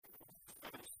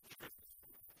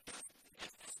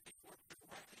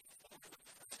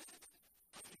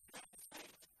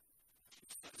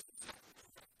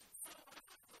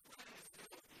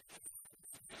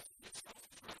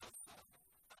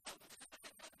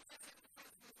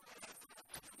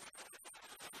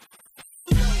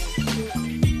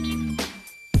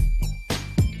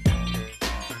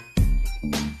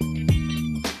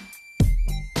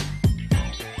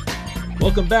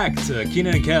Welcome back to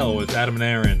Keenan and Kel with Adam and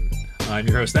Aaron. I'm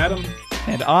your host, Adam.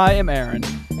 And I am Aaron.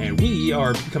 And we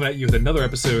are coming at you with another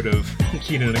episode of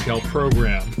Keenan and Kel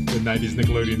Program, the 90s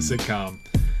Nickelodeon sitcom.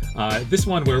 This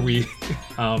one where we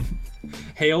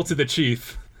hail to the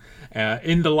chief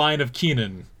in the line of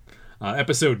Keenan,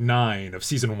 episode 9 of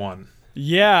season 1.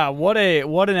 Yeah, what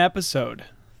an episode.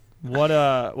 What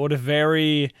a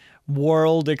very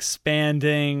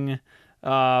world-expanding,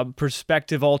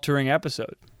 perspective-altering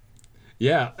episode.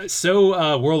 Yeah,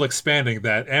 so world-expanding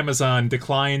that Amazon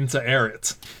declined to air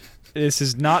it. This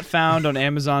is not found on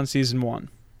Amazon Season 1.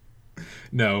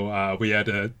 No, we had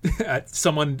to...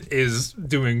 someone is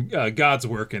doing God's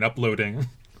work and uploading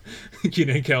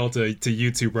Keenan and Kel to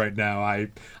YouTube right now.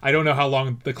 I don't know how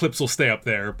long the clips will stay up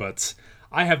there, but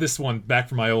I have this one back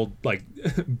from my old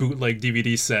bootleg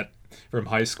DVD set from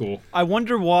high school. I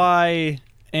wonder why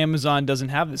Amazon doesn't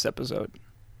have this episode.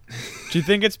 Do you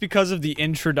think it's because of the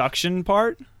introduction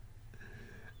part?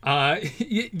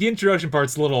 The introduction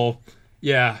part's a little...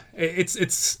 Yeah,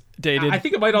 it's dated. I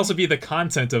think it might also be the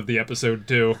content of the episode,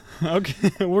 too.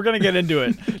 Okay, we're going to get into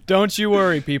it. Don't you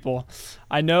worry, people.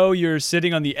 I know you're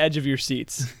sitting on the edge of your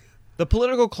seats. The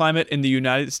political climate in the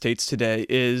United States today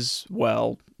is,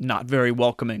 well, not very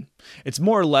welcoming. It's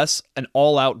more or less an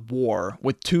all-out war,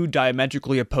 with two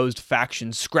diametrically opposed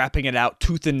factions scrapping it out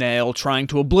tooth and nail, trying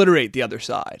to obliterate the other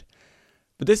side.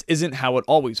 But this isn't how it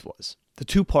always was. The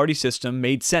two-party system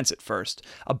made sense at first.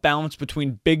 A balance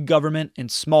between big government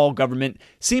and small government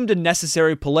seemed a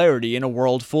necessary polarity in a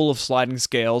world full of sliding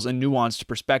scales and nuanced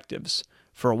perspectives.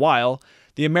 For a while,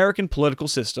 the American political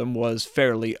system was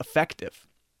fairly effective.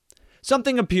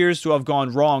 Something appears to have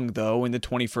gone wrong, though, in the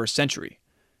 21st century.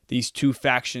 These two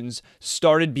factions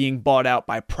started being bought out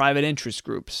by private interest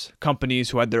groups, companies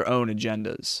who had their own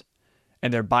agendas,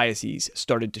 and their biases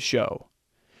started to show.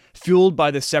 Fueled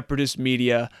by the separatist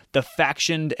media, the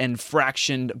factioned and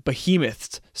fractioned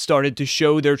behemoths started to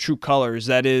show their true colors,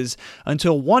 that is,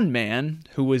 until one man,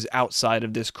 who was outside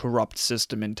of this corrupt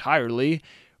system entirely,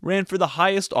 ran for the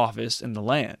highest office in the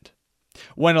land.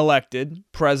 When elected,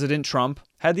 President Trump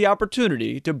had the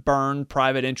opportunity to burn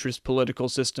private interest political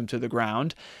system to the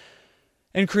ground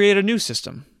and create a new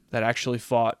system that actually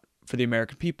fought for the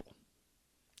American people.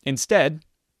 Instead,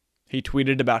 he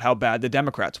tweeted about how bad the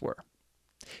Democrats were.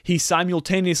 He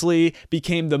simultaneously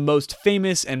became the most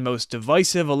famous and most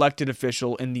divisive elected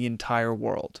official in the entire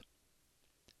world.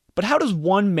 But how does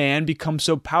one man become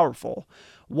so powerful?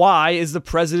 Why is the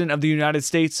President of the United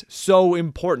States so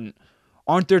important?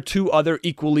 Aren't there two other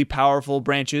equally powerful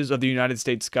branches of the United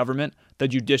States government, the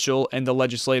judicial and the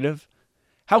legislative?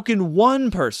 How can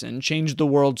one person change the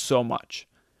world so much?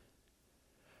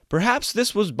 Perhaps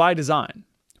this was by design.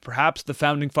 Perhaps the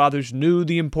Founding Fathers knew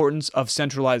the importance of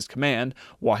centralized command,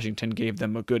 Washington gave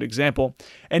them a good example,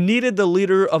 and needed the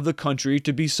leader of the country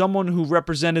to be someone who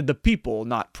represented the people,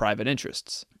 not private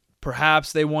interests.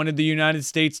 Perhaps they wanted the United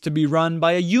States to be run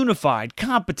by a unified,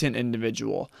 competent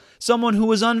individual, someone who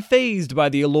was unfazed by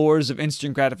the allures of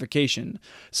instant gratification,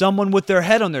 someone with their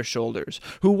head on their shoulders,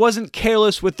 who wasn't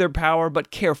careless with their power but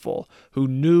careful, who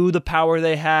knew the power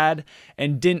they had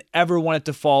and didn't ever want it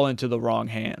to fall into the wrong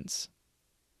hands.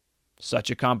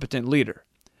 Such a competent leader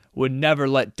would never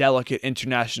let delicate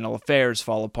international affairs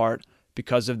fall apart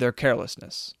because of their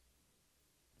carelessness.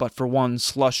 But for one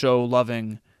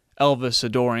slusho-loving,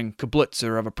 Elvis-adoring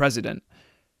Kablitzer of a president,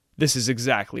 this is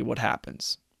exactly what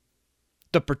happens.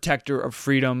 The protector of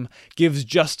freedom gives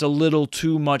just a little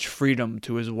too much freedom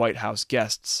to his White House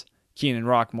guests, Keenan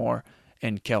Rockmore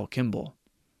and Kel Kimball.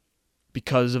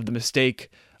 Because of the mistake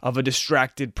of a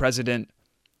distracted president,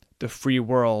 the free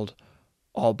world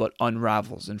all but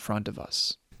unravels in front of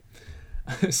us.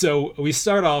 So we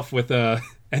start off with an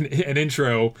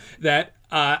intro that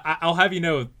I'll have you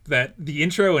know that the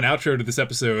intro and outro to this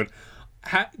episode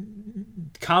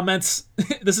comments.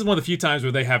 This is one of the few times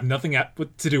where they have nothing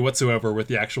to do whatsoever with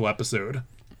the actual episode.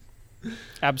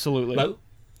 Absolutely. But,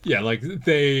 yeah,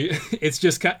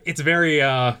 it's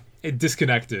very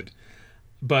disconnected.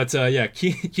 But yeah,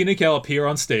 Keenan and Kel appear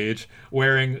on stage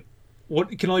wearing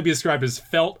what can only be described as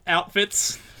felt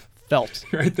outfits. Felt.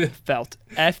 Right? Felt.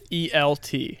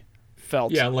 F-E-L-T.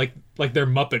 Felt. Yeah, like they're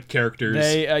Muppet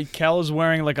characters. Kel is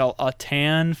wearing like a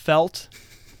tan felt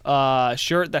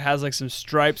shirt that has like some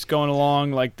stripes going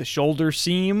along like the shoulder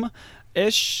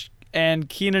seam-ish. And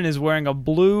Keenan is wearing a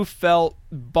blue felt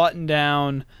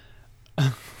button-down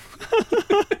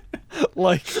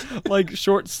like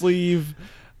short sleeve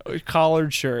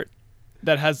collared shirt.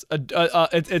 that has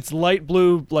it's light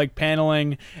blue like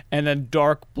paneling and then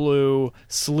dark blue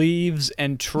sleeves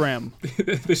and trim.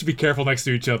 They should be careful next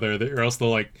to each other, or else they'll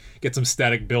like get some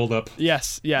static buildup.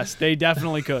 Yes, they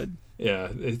definitely could. Yeah,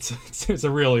 it's a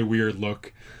really weird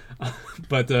look.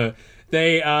 But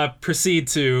they proceed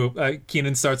to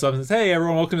Keenan starts off and says, "Hey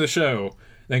everyone, welcome to the show."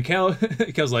 Then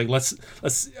Kel's like, let's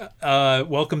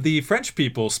welcome the French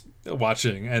people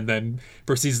watching, and then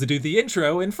proceeds to do the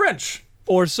intro in French.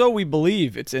 Or so we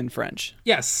believe it's in French.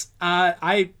 Yes.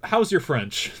 How's your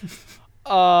French?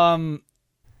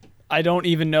 I don't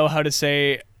even know how to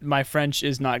say my French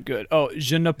is not good. Oh,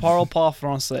 je ne parle pas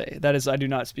français. That is, I do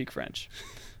not speak French.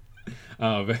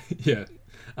 Yeah.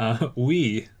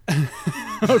 Oui.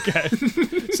 Okay.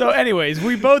 So anyways,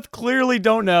 we both clearly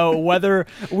don't know whether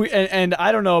and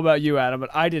I don't know about you, Adam, but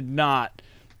I did not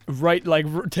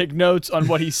take notes on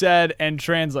what he said and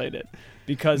translate it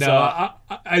because no,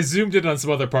 I zoomed in on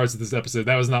some other parts of this episode.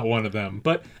 That was not one of them.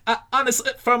 But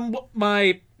honestly, from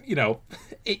my,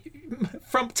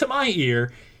 to my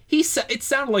ear, it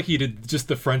sounded like he did just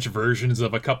the French versions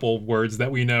of a couple words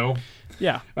that we know.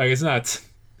 Yeah. Like it's not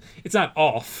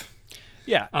off.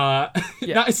 Yeah.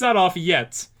 Yeah. It's not off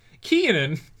yet.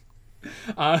 Keenan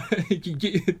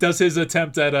does his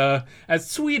attempt at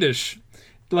Swedish,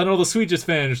 let all the Swedish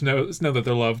fans know that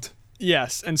they're loved.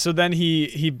 Yes, and so then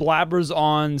he blabbers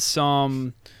on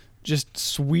some just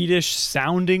Swedish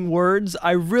sounding words.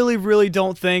 I really, really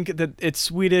don't think that it's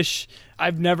Swedish.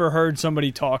 I've never heard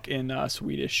somebody talk in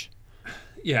Swedish.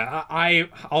 Yeah, I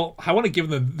want to give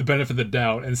them the benefit of the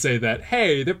doubt and say that,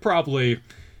 hey, they're probably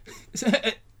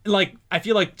like, I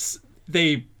feel like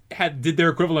they did their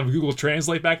equivalent of Google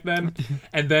Translate back then,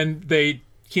 and then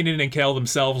Keenan and Kel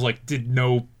themselves did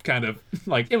no kind of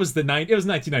it was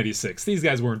 1996. These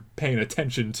guys weren't paying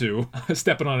attention to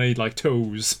stepping on any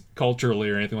toes culturally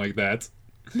or anything like that.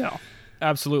 No,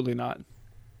 absolutely not.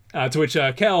 To which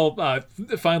Kel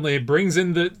finally brings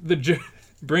in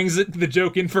the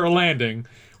joke in for a landing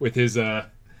with his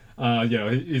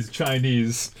his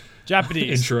Chinese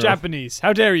Japanese intro. Japanese.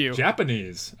 How dare you?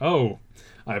 Japanese. Oh,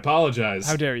 I apologize.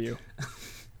 How dare you?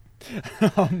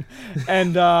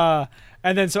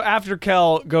 And then so after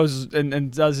Kel goes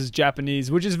and does his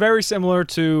Japanese, which is very similar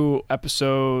to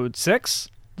episode 6,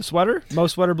 the sweater, Mo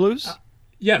Sweater Blues.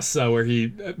 Yes, where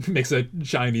he makes a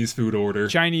Chinese food order.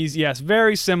 Chinese, yes,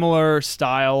 very similar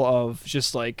style of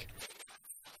just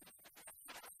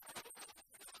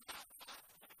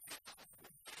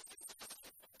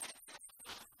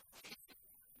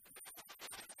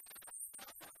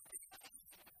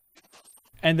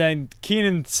And then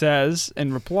Keenan says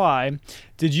in reply,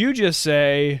 "Did you just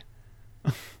say?"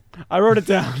 I wrote it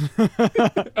down.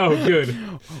 Oh, good.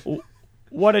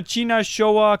 What a China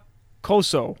Showa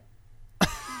Koso.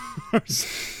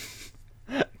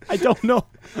 I don't know.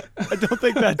 I don't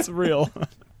think that's real.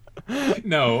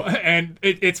 No, and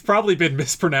it's probably been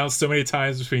mispronounced so many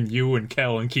times between you and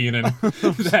Kel and Keenan.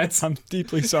 I'm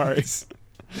deeply sorry.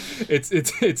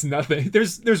 It's nothing.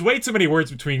 There's way too many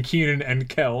words between Keenan and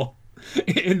Kel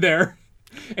in their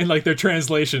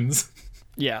translations.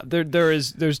 Yeah,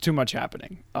 there's too much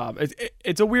happening.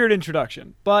 It's a weird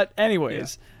introduction, but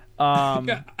anyways,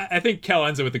 I think Kel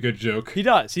ends it with a good joke. He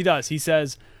does. He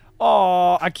says,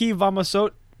 "Oh, aquí vamos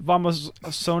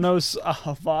sonos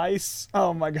vice."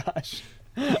 Oh my gosh,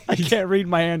 I can't read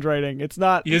my handwriting. It's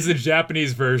not. He is the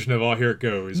Japanese version of "Oh, Here It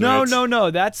Goes." No, right? no,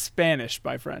 that's Spanish,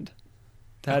 my friend.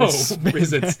 Is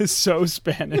it? That is so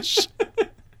Spanish.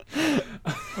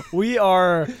 We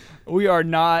are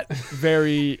not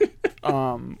very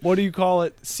what do you call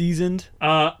it? Seasoned?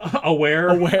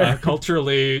 Aware.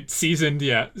 Culturally seasoned.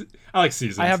 Yeah, I like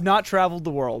seasoned. I have not traveled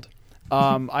the world.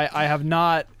 I have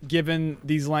not given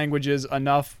these languages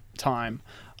enough time.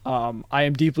 I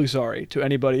am deeply sorry to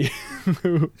anybody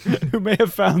who may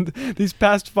have found these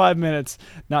past 5 minutes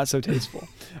not so tasteful.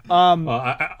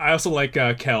 I also like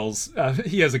Kel's.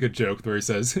 He has a good joke where he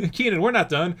says, "Keenan, we're not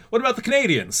done. What about the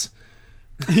Canadians?"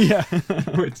 Yeah.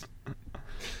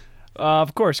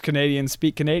 Of course, Canadians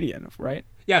speak Canadian, right?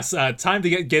 Yes. Time to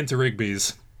get into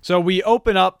Rigby's. So we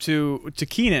open up to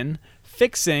Keenan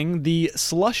fixing the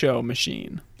Slusho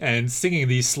machine and singing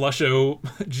the Slusho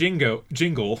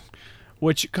jingle,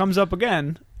 which comes up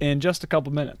again in just a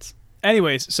couple minutes.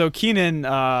 Anyways, so Keenan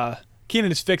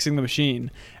is fixing the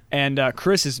machine, and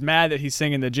Chris is mad that he's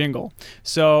singing the jingle.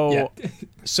 So, yeah.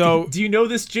 So do you know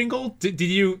this jingle? Did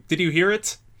you hear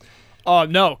it? Oh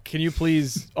no! Can you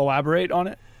please elaborate on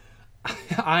it?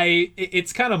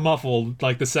 It's kind of muffled,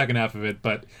 like the second half of it,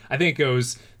 but I think it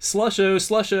goes Slusho,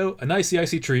 Slusho, an icy,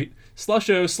 icy treat.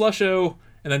 Slusho, Slusho,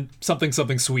 and then something,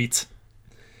 something sweet.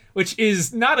 which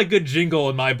is not a good jingle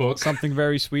in my book. Something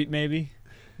very sweet, maybe.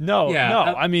 No, Yeah, no.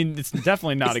 I mean, it's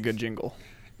definitely not a good jingle.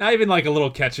 Not even like a little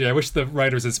catchy. I wish the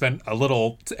writers had spent a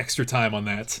little extra time on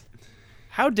that.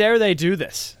 How dare they do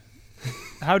this?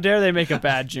 How dare they make a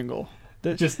bad jingle?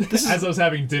 As I was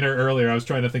having dinner earlier, I was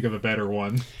trying to think of a better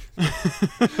one.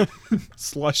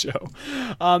 Slusho.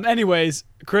 Anyways,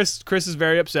 Chris is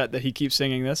very upset that he keeps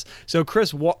singing this. So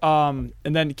Chris, and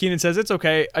then Keenan says, "It's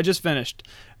okay, I just finished."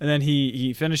 And then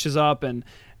he finishes up, and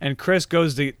Chris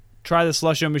goes to try the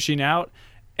Slusho machine out,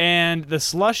 and the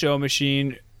Slusho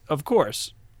machine, of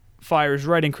course, fires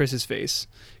right in Chris's face,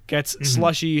 gets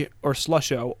slushy or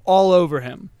Slusho all over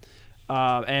him,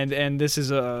 and this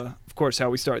is of course how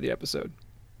we start the episode.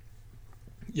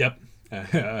 Yep.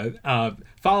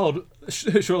 Followed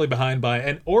shortly behind by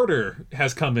an order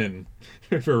has come in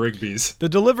for Rigby's. The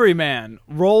delivery man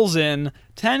rolls in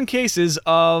 10 cases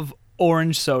of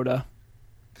orange soda.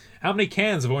 How many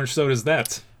cans of orange soda is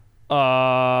that?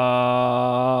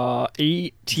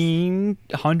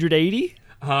 1,880?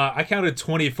 I counted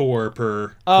 24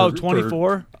 per. Oh,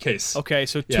 24? Case. Okay,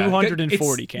 so Yeah,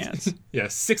 240 cans. Yeah,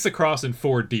 6 across and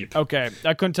 4 deep. Okay,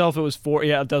 I couldn't tell if it was 4.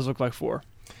 Yeah, it does look like 4.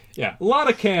 Yeah, a lot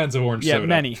of cans of orange soda. Yeah,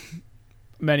 many.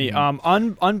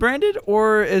 Unbranded,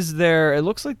 or is there? It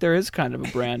looks like there is kind of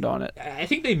a brand on it. I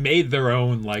think they made their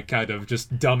own, like, kind of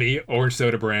just dummy orange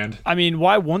soda brand. I mean,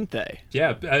 why wouldn't they?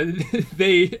 Yeah,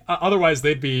 they otherwise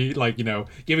they'd be like,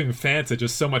 giving Fanta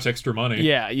just so much extra money.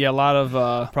 Yeah, a lot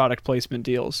of product placement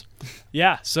deals.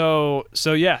 Yeah, so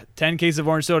yeah, 10 cases of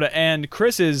orange soda, and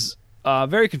Chris is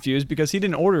very confused because he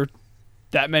didn't order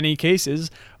that many cases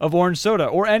of orange soda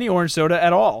or any orange soda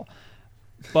at all.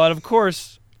 But of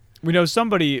course, we know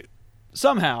somebody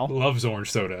somehow Loves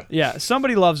orange soda. Yeah,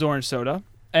 somebody loves orange soda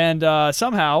and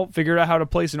somehow figured out how to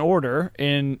place an order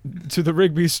to the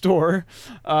Rigby store.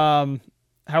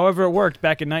 However, it worked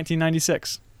back in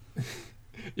 1996.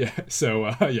 Yeah,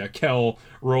 so Kel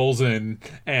rolls in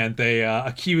and they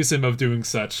accuse him of doing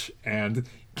such, and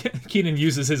Keenan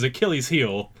uses his Achilles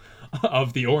heel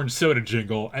of the orange soda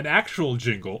jingle, an actual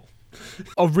jingle,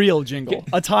 A real jingle,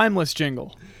 a timeless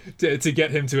jingle. to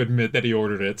get him to admit that he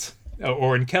ordered it.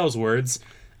 Or in Kel's words,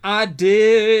 I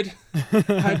did.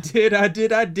 I did.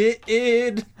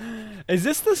 Is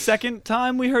this the second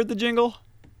time we heard the jingle?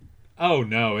 Oh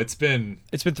no, it's been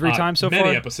 3 times so many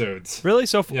far? episodes. Really?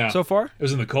 So Yeah. far? It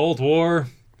was in the Cold War.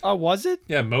 Oh, was it?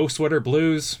 Yeah, Mo Sweater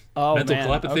Blues. Oh, Mental man.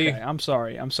 Telepathy. Okay, I'm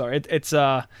sorry. It's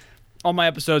all my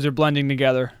episodes are blending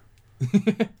together.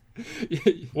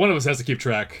 One of us has to keep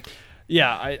track.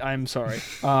 Yeah, I'm sorry.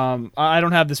 I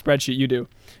don't have the spreadsheet. You do.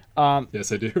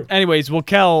 Yes, I do. Anyways, well,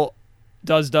 Kel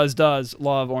does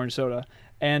love orange soda,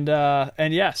 and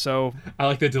yeah, so I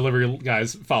like the delivery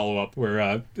guy's follow up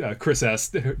where Chris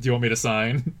asked, "Do you want me to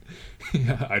sign?"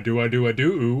 Yeah, I do. yeah,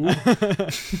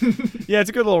 it's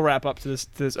a good little wrap up to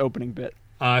this opening bit.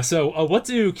 So what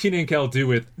do Keenan and Kel do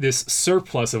with this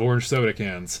surplus of orange soda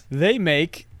cans? They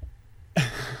make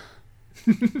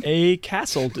a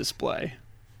castle display.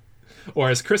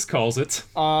 Or as Chris calls it,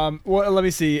 Well, let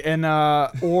me see, an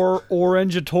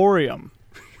orangeatorium.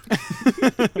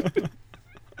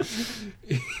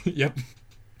 yep.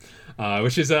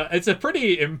 Which is it's a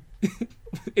pretty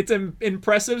it's an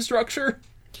impressive structure.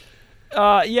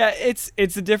 Yeah, it's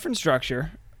a different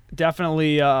structure.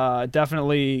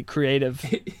 Definitely creative.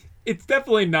 It's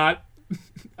definitely not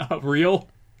real.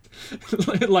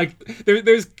 Like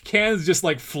there's cans just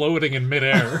like floating in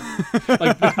midair.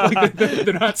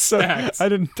 They're not stacked. I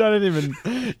didn't even.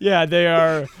 Yeah, they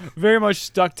are very much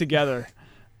stuck together.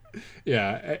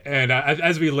 Yeah, and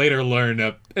as we later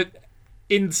learn,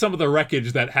 in some of the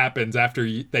wreckage that happens after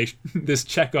this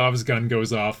Chekhov's gun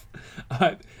goes off,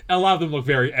 a lot of them look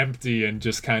very empty and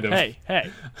just kind of. Hey.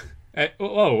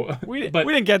 We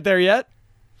didn't get there yet.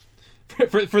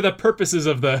 For the purposes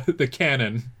of the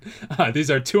canon,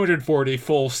 these are 240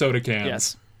 full soda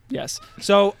cans. Yes.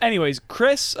 So, anyways,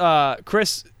 Chris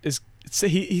is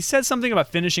he said something about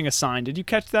finishing a sign. Did you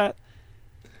catch that?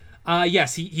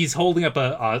 Yes, he's holding up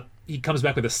he comes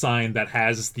back with a sign that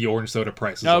has the orange soda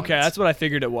prices on Okay, it. that's what I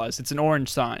figured it was. It's an orange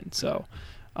sign. So,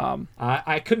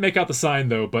 I couldn't make out the sign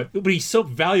though, but it would be so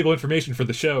valuable information for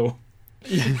the show.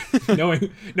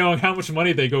 knowing how much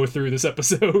money they go through this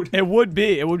episode. it would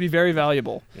be very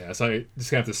valuable. Yeah, so I just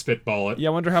have to spitball it. Yeah,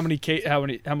 I wonder how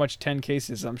much 10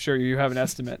 cases. I'm sure you have an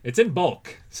estimate. It's in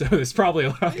bulk, so it's probably a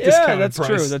lot of Yeah, discounted that's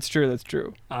price. That's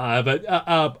true. But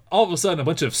all of a sudden, a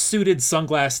bunch of suited,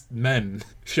 sunglassed men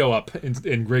show up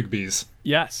in Rigby's.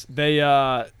 Yes, they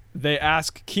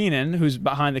ask Keenan, who's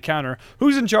behind the counter,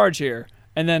 who's in charge here,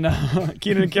 And then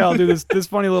Keenan and Kel do this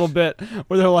funny little bit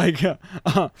where they're like,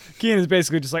 Keenan is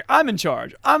basically just like, I'm in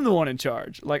charge. I'm the one in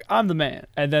charge. Like, I'm the man.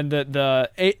 And then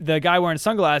the guy wearing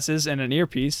sunglasses and an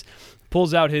earpiece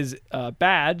pulls out his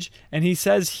badge, and he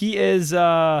says he is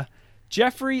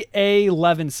Jeffrey A.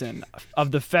 Levinson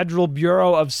of the Federal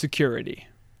Bureau of Security.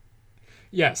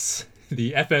 Yes,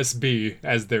 the FSB,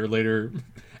 as they're later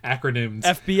acronymed.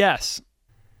 FBS.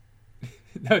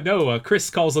 No, Chris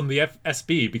calls them the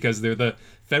FSB because they're the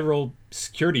Federal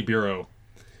Security Bureau.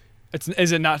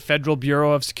 Is it not Federal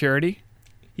Bureau of Security?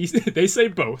 They say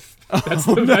both. That's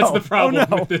no. the problem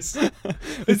Oh, no. with this.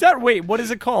 Wait, what is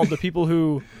it called? The people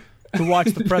who watch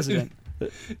the president.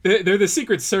 They're the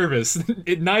Secret Service.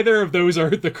 Neither of those are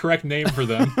the correct name for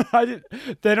them.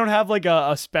 They don't have like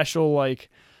a special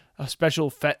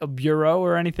bureau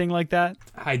or anything like that.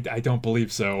 I don't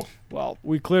believe so. Well,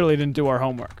 we clearly didn't do our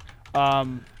homework.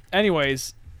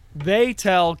 Anyways, they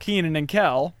tell Keenan and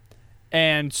Kel,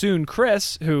 and soon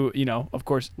Chris, who, of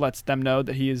course, lets them know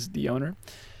that he is the owner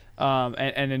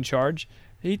and in charge.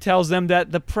 He tells them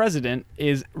that the president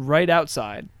is right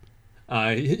outside.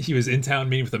 He was in town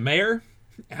meeting with the mayor.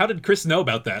 How did Chris know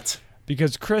about that?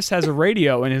 Because Chris has a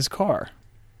radio in his car.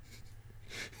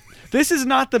 This is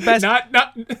not the best.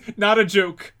 Not a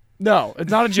joke. No, it's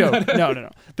not a joke.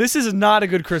 No. This is not a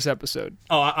good Chris episode.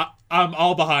 Oh, I'm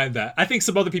all behind that. I think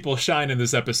some other people shine in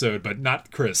this episode, but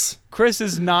not Chris. Chris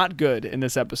is not good in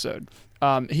this episode.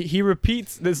 He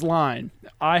repeats this line,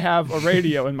 "I have a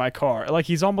radio in my car," like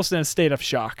he's almost in a state of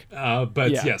shock. But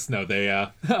yeah. Yes, no,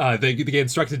 they get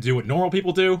instructed to do what normal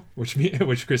people do,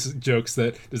 which Chris jokes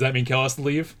that, does that mean Kel has to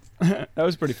leave? That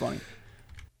was pretty funny.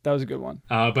 That was a good one.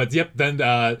 But yep, then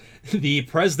the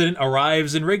president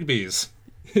arrives in Rigby's.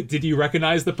 Did you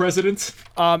recognize the president?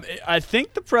 I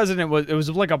think the president was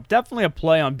like definitely a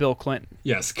play on Bill Clinton.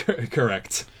 Yes,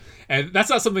 correct. And that's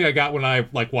not something I got when I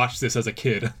watched this as a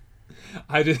kid.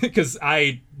 I did, because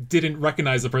I didn't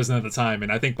recognize the president at the time,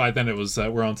 and I think by then it was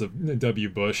we're on to W.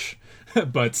 Bush.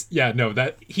 But yeah, no,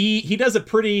 that he does a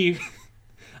pretty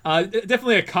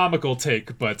definitely a comical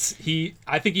take, but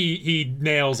I think he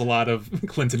nails a lot of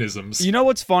Clintonisms. You know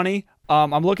what's funny?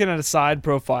 I'm looking at a side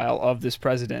profile of this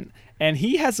president, and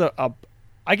he has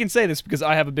I can say this because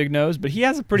I have a big nose, but he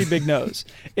has a pretty big nose.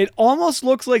 It almost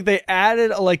looks like they added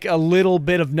like a little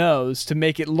bit of nose to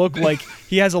make it look like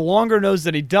he has a longer nose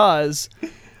than he does,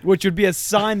 which would be a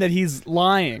sign that he's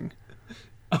lying.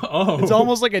 Oh, it's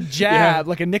almost like a jab,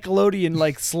 like a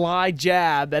Nickelodeon sly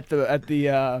jab at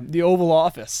the Oval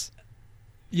Office.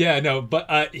 Yeah, no,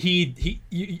 but I think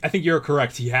you're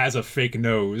correct. He has a fake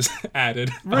nose added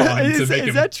is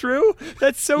that true?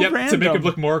 That's so random. To make him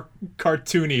look more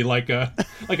cartoony, like a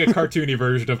cartoony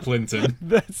version of Clinton.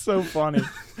 That's so funny.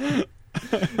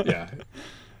 Yeah.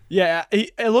 Yeah,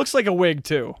 it looks like a wig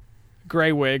too,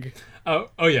 gray wig.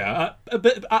 Oh yeah.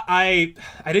 But I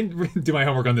didn't do my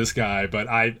homework on this guy, but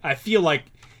I feel like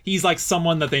he's like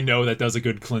someone that they know that does a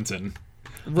good Clinton.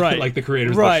 Right. Like the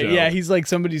creators right, of the show. Yeah, he's like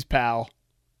somebody's pal.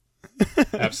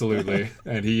 Absolutely.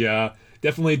 And he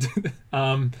definitely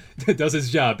does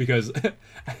his job because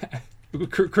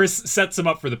Chris sets him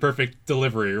up for the perfect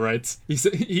delivery, right?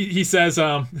 He says,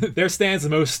 there stands the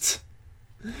most...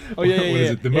 Oh, yeah, what is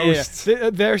it? The most...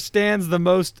 There stands the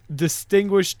most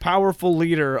distinguished, powerful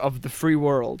leader of the free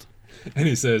world. And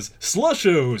he says,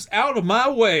 "Slushos, out of my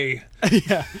way."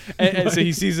 Yeah. And so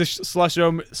he sees a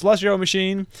slusho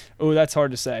machine. Oh, that's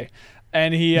hard to say.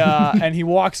 And he and he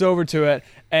walks over to it,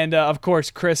 and of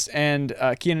course Chris and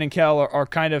Keenan and Kel are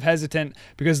kind of hesitant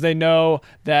because they know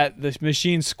that the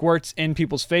machine squirts in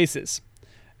people's faces,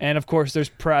 and of course there's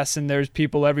press and there's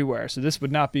people everywhere, so this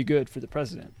would not be good for the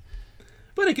president.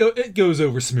 But it goes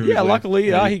over smoothly. Yeah,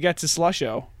 luckily he gets his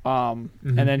slusho, and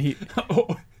then he.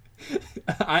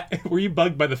 Were you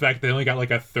bugged by the fact they only got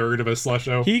like a third of a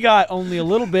slusho? He got only a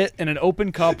little bit in an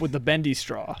open cup with the bendy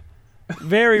straw.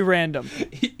 Very random.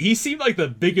 He seemed like the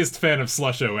biggest fan of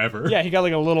slusho ever. Yeah, he got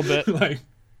like a little bit.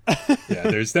 Yeah,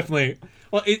 there's definitely...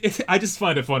 Well, I just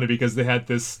find it funny because they had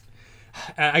this,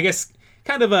 I guess,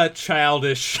 kind of a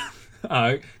childish,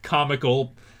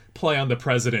 comical play on the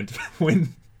president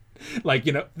when,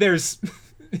 there's...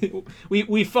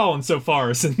 We've fallen so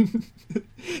far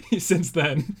since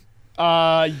then.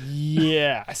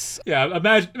 Yes. Yeah,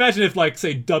 imagine if,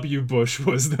 say, W. Bush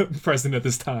was the president at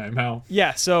this time. How?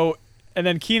 Yeah, so... And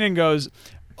then Keenan goes,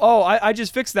 "Oh, I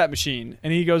just fixed that machine."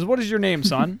 And he goes, "What is your name,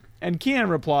 son?" And Keenan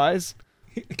replies,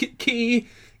 Key.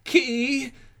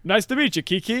 "Nice to meet you,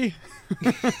 Kiki."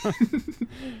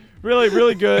 Really,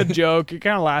 really good joke. It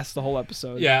kind of lasts the whole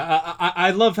episode. Yeah,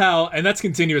 I love how, and that's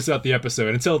continuous throughout the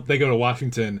episode until they go to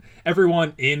Washington.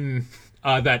 Everyone in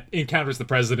that encounters the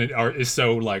president is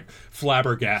so like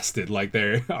flabbergasted, like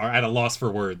they are at a loss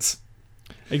for words.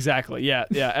 Exactly. Yeah.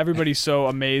 Everybody's so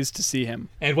amazed to see him.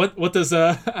 And what does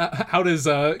how does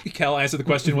Kel answer the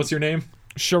question? What's your name?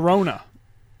 Sharona.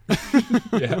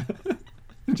 Yeah.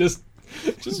 just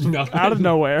nothing. Out of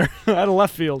nowhere, out of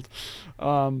left field.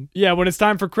 Yeah, when it's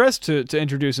time for Chris to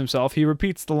introduce himself, he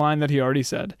repeats the line that he already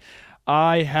said.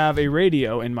 I have a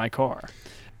radio in my car.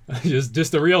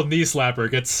 just a real knee slapper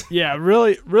gets. Yeah,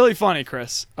 really, really funny,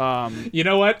 Chris. You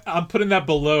know what? I'm putting that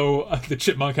below the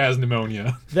chipmunk has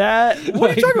pneumonia. What are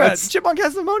you talking about? Chipmunk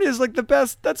has pneumonia is like the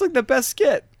best. That's like the best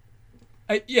skit.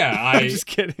 I'm just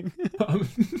kidding.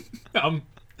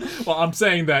 Well, I'm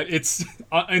saying that it's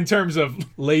in terms of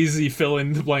lazy fill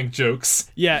in the blank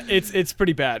jokes. Yeah, it's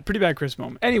pretty bad Chris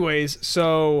moment. Anyways,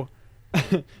 so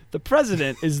the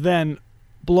president is then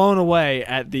blown away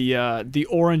at the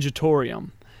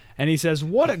Orangeatorium, and he says,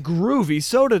 "What a groovy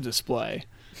soda display."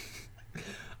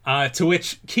 To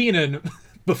which Keenan,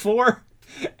 before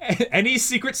any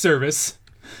Secret Service,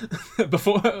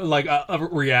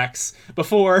 reacts,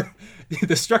 before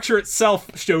the structure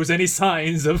itself shows any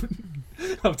signs of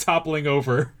toppling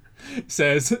over,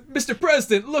 says, "Mr.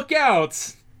 President, look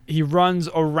out!" He runs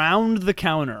around the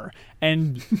counter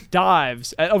and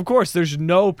dives. Of course, there's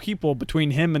no people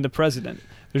between him and the president.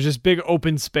 There's just big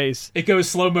open space. It goes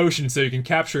slow motion so you can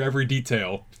capture every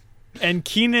detail. And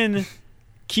Keenan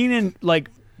like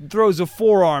throws a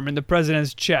forearm in the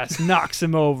president's chest, knocks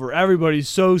him over. Everybody's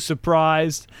so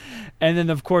surprised. And then,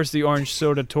 of course, the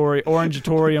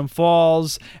Orangeatorium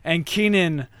falls, and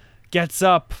Keenan gets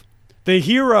up, the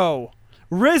hero,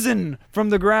 risen from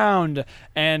the ground,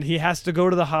 and he has to go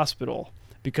to the hospital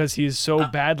because he is so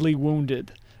badly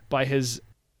wounded by his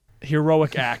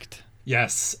heroic act.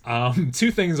 Yes. Two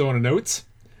things I want to note.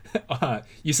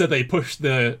 You said they pushed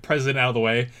the president out of the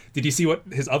way. Did you see what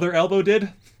his other elbow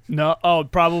did? No. Oh,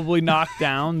 probably knocked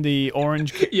down the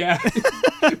orange. Yeah.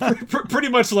 Pretty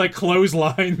much like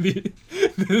clothesline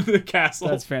the castle.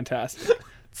 That's fantastic.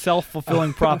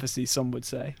 Self-fulfilling prophecy, some would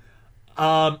say.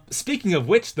 Speaking of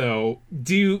which, though,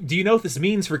 do you know what this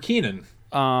means for Keenan?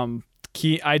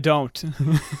 I don't.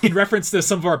 In reference to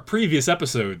some of our previous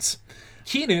episodes,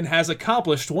 Keenan has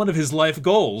accomplished one of his life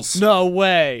goals. No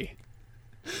way.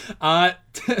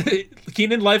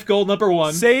 Keenan, life goal number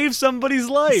 1. Save somebody's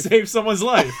life. Save someone's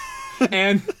life.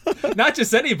 And not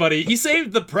just anybody, he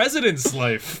saved the president's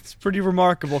life. It's pretty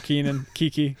remarkable, Keenan.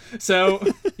 Kiki. So,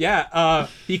 yeah,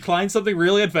 he climbed something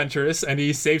really adventurous and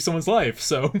he saved someone's life.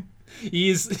 So,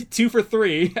 he's 2 for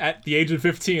 3 at the age of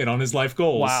 15 on his life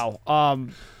goals. Wow.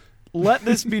 Let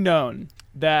this be known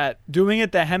that Doing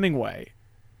It the Hemingway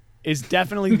is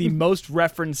definitely the most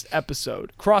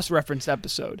cross-referenced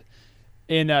episode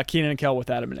in Kenan and Kel with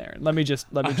Adam and Aaron. Let me just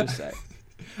say.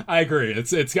 I agree.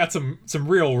 It's got some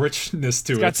real richness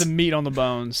to it. It's got some meat on the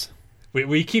bones.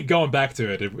 We keep going back to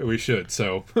it. We should.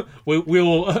 So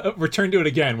we'll return to it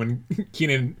again when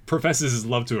Kenan professes his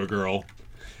love to a girl,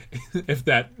 if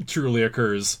that truly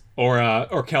occurs,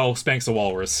 or Kel spanks a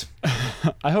walrus.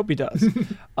 I hope he does.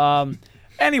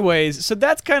 Anyways, so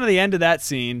that's kind of the end of that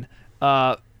scene.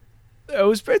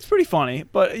 It's pretty funny,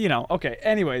 but okay.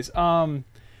 Anyways,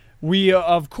 we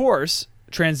of course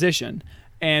transition,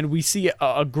 and we see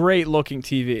a great looking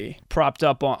TV propped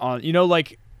up on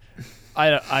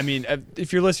I mean,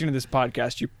 if you're listening to this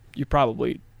podcast, you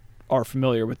probably are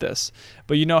familiar with this,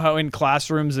 but you know how in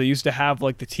classrooms they used to have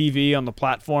like the TV on the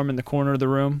platform in the corner of the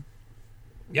room?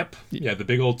 Yep. Yeah, the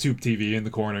big old tube TV in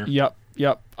the corner. Yep.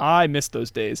 I miss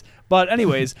those days. But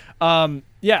anyways,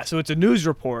 yeah, so it's a news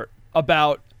report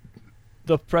about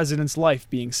the president's life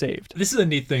being saved. This is a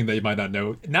neat thing that you might not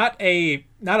know. Not a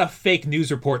fake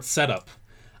news report setup.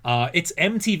 It's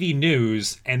MTV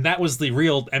News, and that was the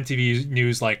real MTV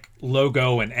News like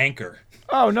logo and anchor.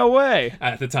 Oh, no way.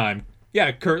 At the time.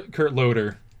 Yeah, Kurt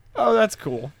Loder. Oh, that's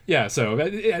cool. Yeah, so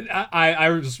I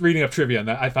was reading up trivia on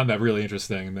that. I found that really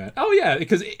interesting.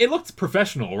 Because it looked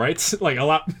professional, right? Like a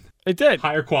lot. It did.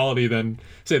 Higher quality than,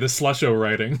 say, the Slusho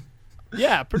writing.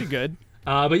 Yeah, pretty good.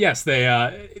 But yes, they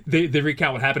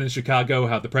recount what happened in Chicago,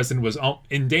 how the president was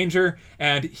in danger,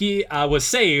 and he was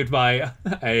saved by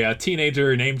a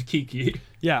teenager named Kiki.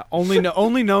 Yeah,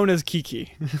 only known as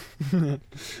Kiki.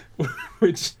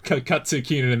 Which cut to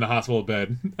Kenan in the hospital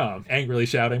bed, angrily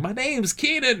shouting, "My name's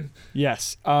Kenan!"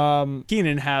 Yes.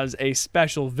 Kenan has a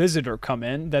special visitor come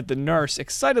in that the nurse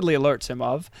excitedly alerts him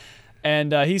of,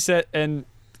 and and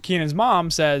Kenan's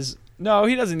mom says, no,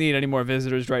 he doesn't need any more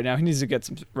visitors right now. He needs to get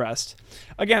some rest.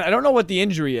 Again, I don't know what the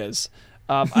injury is.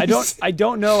 I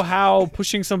don't know how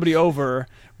pushing somebody over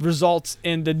results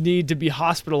in the need to be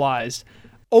hospitalized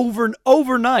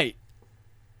overnight.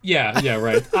 Yeah,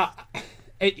 right.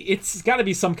 It's got to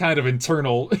be some kind of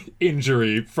internal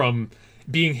injury from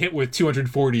being hit with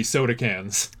 240 soda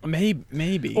cans.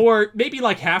 Maybe. Or maybe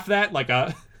like half that, like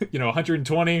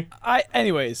 120.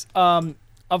 Anyways,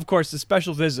 of course, the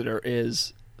special visitor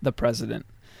is the president,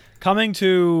 coming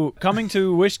to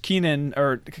wish Keenan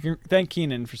or thank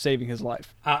Keenan for saving his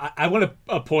life. I want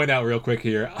to point out real quick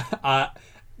here.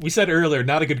 We said earlier,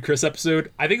 not a good Chris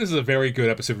episode. I think this is a very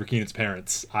good episode for Keenan's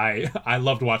parents. I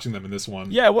loved watching them in this one.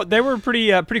 Yeah, well, they were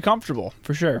pretty comfortable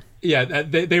for sure. Yeah,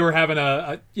 they were having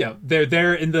they're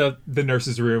there in the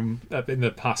nurse's room, in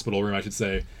the hospital room, I should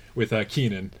say, with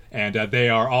Keenan, and they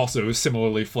are also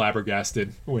similarly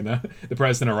flabbergasted when the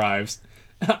president arrives.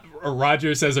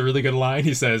 Roger says a really good line.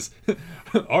 He says,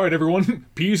 "All right, everyone,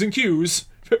 P's and Q's.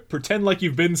 Pretend like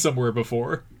you've been somewhere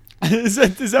before." Is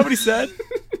that what he said?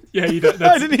 Yeah, he does.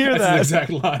 I didn't hear that. That's the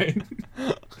exact line.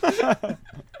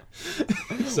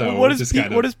 So what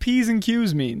does P's and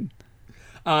Q's mean?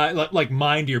 Like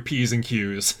mind your P's and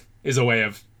Q's is a way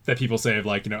of that people say of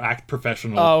like, act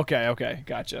professional. Oh, okay,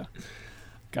 gotcha.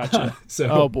 So,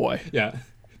 oh boy, yeah,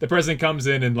 the president comes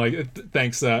in and like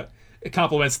thanks,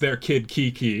 compliments their kid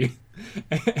Kiki,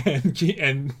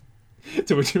 and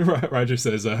to which Roger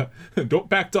says, "Don't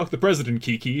backtalk the president,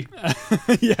 Kiki."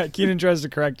 Yeah, Keenan tries to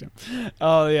correct him.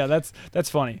 Oh yeah, that's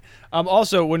funny.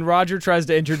 Also, when Roger tries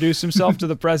to introduce himself to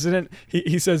the president,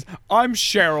 he says, "I'm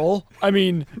Cheryl." I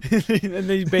mean, and then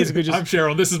he basically just, "I'm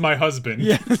Cheryl. This is my husband."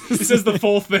 Yeah, he says the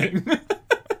full thing.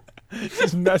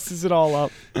 Just messes it all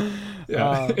up.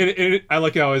 Yeah, I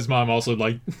like how his mom also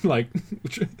like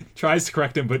tries to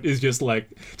correct him, but is just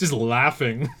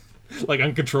laughing, like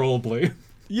uncontrollably.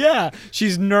 Yeah,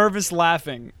 she's nervous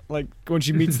laughing, like when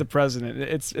she meets the president.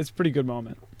 It's a pretty good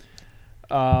moment.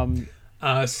 So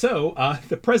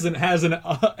the president has an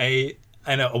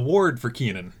award for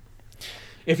Keenan.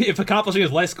 If accomplishing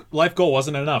his life goal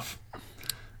wasn't enough,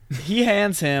 he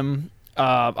hands him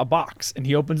a box, and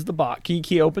he opens the box.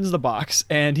 He opens the box,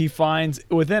 and he finds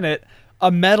within it a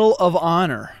Medal of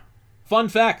Honor. Fun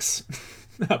facts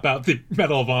about the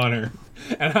Medal of Honor,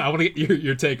 and I want to get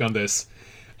your take on this.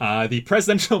 The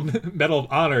Presidential Medal of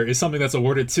Honor is something that's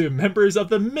awarded to members of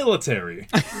the military.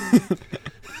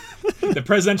 The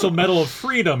Presidential Medal of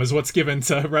Freedom is what's given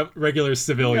to regular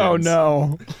civilians.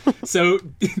 Oh, no. So,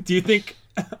 do you think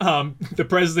the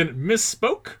president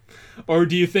misspoke? Or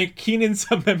do you think Keenan's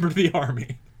a member of the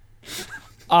Army?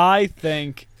 I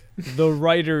think the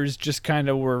writers just kind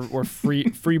of were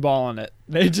free balling it.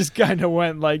 They just kind of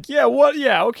went like, yeah, what?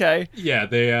 Yeah, okay. Yeah,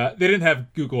 they didn't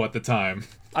have Google at the time.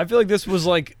 I feel like this was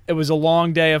it was a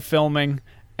long day of filming,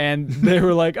 and they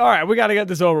were like, all right, we got to get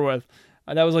this over with.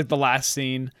 And that was like the last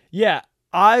scene. Yeah,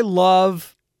 I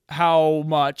love how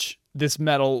much this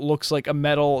medal looks like a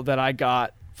medal that I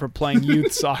got for playing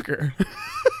youth soccer.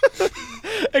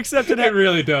 Except it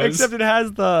really does. Except it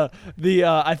has the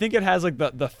I think it has like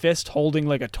the fist holding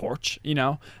like a torch,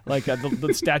 like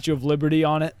the Statue of Liberty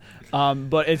on it.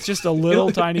 But it's just a little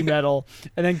tiny medal,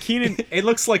 and then Keenan. It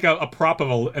looks like a prop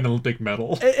of an Olympic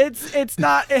medal. It's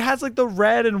not. It has like the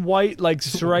red and white like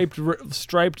striped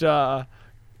whatever.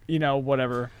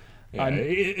 Yeah,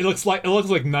 it looks like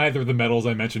neither of the medals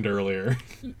I mentioned earlier.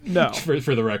 No,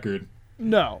 for the record.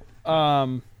 No.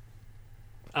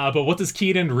 But what does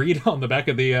Keenan read on the back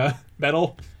of the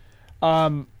medal?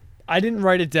 I didn't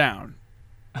write it down.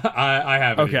 I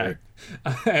have it okay.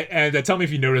 Here. And tell me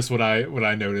if you noticed what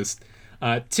I noticed.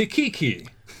 To Kiki,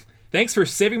 thanks for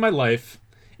saving my life.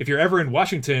 If you're ever in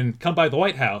Washington, come by the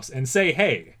White House and say,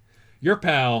 hey, your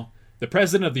pal, the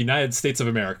President of the United States of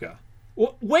America.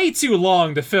 Way too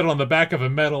long to fit on the back of a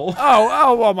medal.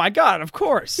 Oh my God! Of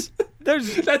course.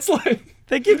 That's like.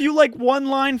 They give you like one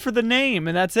line for the name,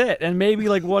 and that's it, and maybe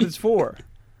like what it's for.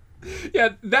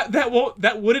 Yeah,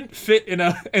 that wouldn't fit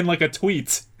in like a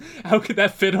tweet. How could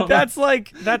that fit on? That's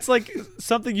like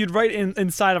something you'd write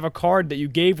inside of a card that you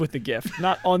gave with the gift,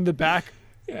 not on the back.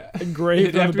 Yeah,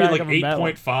 engraved on the back of a medal. It'd have to be like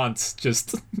 8-point fonts,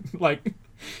 just like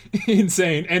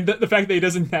insane. And the fact that he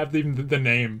doesn't have even the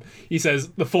name, he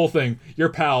says the full thing. Your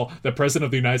pal, the President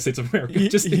of the United States of America.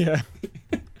 Just yeah.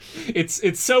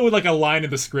 It's so like a line in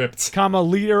the script. Comma,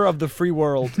 leader of the free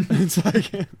world. It's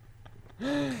like,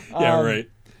 yeah, right.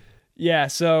 Yeah.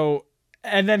 So,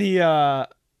 and then he, I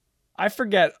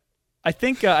forget. I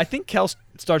think Kel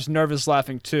starts nervous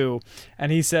laughing too,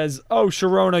 and he says, "Oh,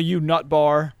 Sharona, you nut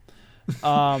bar."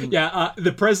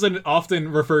 The president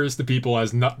often refers to people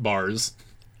as nut bars.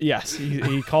 Yes,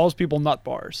 he calls people nut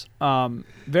bars.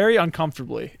 Very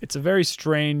uncomfortably. It's a very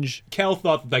strange. Kel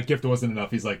thought that gift wasn't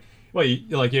enough. He's like, well, you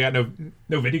got no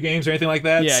video games or anything like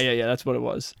that? Yeah, that's what it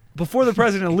was. Before the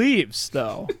president leaves,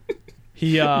 though,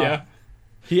 he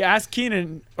he asks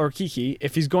Keenan or Kiki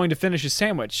if he's going to finish his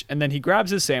sandwich, and then he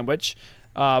grabs his sandwich.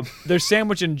 There's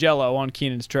sandwich and Jello on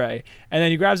Keenan's tray, and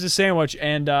then he grabs his sandwich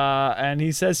and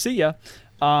he says, "See ya,"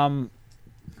 and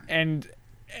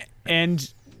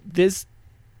the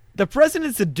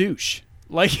president's a douche.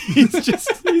 Like he's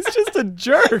just a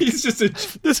jerk. He's just a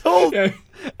this whole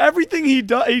everything he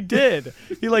did.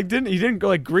 He didn't go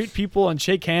like greet people and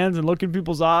shake hands and look in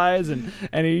people's eyes and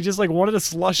he just like wanted a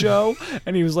slusho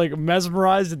and he was like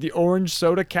mesmerized at the orange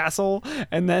soda castle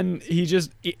and then he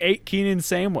ate Keenan's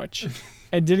sandwich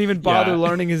and didn't even bother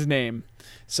learning his name.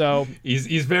 So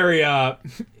he's very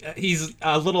he's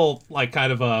a little like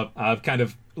kind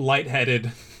of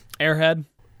lightheaded airhead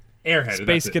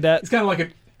space cadet. It's kind of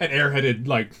like an airheaded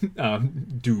like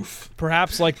doof,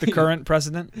 perhaps like the current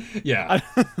president. Yeah.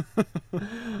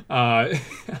 I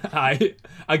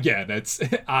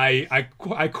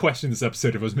question this episode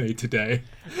if it was made today,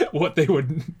 what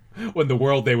the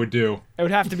world they would do. It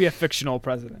would have to be a fictional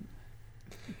president.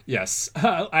 Yes,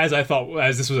 as I thought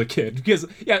as this was a kid, because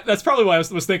that's probably why I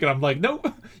was thinking. I'm like, no,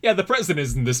 the president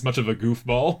isn't this much of a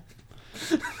goofball.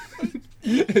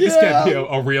 This can't be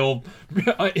a real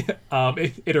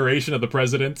iteration of the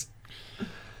president.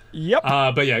 Yep.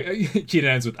 But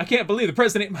Keenan ends with, "I can't believe the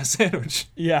president ate my sandwich."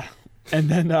 Yeah, and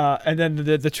then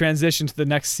the transition to the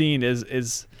next scene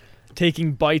is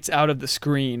taking bites out of the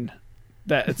screen.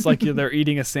 That it's like they're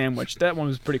eating a sandwich. That one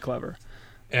was pretty clever.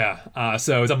 Yeah.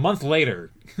 So it's a month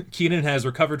later. Keenan has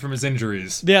recovered from his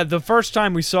injuries. Yeah, the first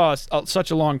time we saw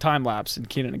such a long time lapse in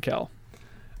Keenan and Kel.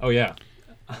 Oh yeah.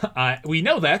 We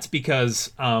know that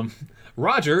because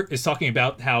Roger is talking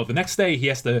about how the next day he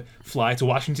has to fly to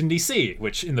Washington, D.C.,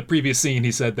 which in the previous scene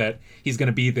he said that he's going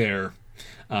to be there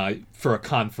for a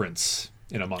conference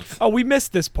in a month. Oh, we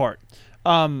missed this part.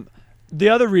 The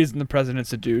other reason the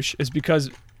president's a douche is because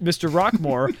Mr.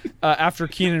 Rockmore, after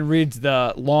Keenan reads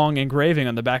the long engraving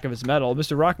on the back of his medal,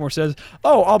 Mr. Rockmore says,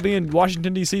 "Oh, I'll be in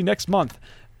Washington, D.C. next month."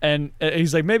 And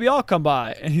he's like, "Maybe I'll come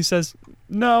by." And he says,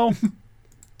 "No."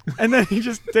 And then he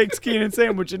just takes Keenan's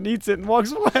sandwich and eats it and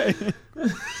walks away.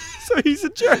 So he's a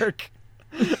jerk.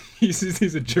 He's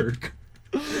a jerk.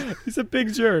 He's a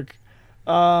big jerk.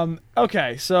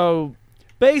 Okay, so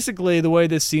basically the way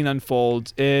this scene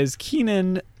unfolds is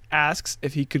Keenan asks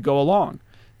if he could go along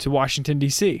to Washington,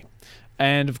 D.C.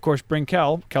 And, of course, bring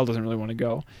Kel. Kel doesn't really want to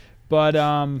go. But,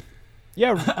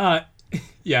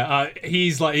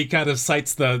 he's like, he kind of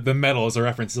cites the medal as a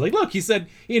reference. He's like, look, he said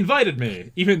he invited me,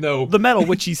 even though the medal,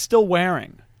 which he's still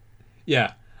wearing.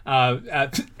 Yeah,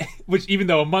 which even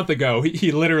though a month ago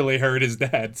he literally heard his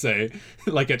dad say,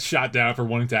 like, get shot down for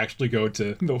wanting to actually go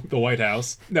to the White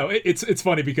House. No, it's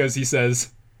funny because he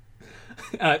says,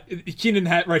 Keenan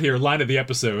had right here, line of the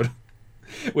episode,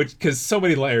 which because so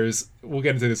many layers. We'll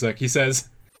get into this. He says.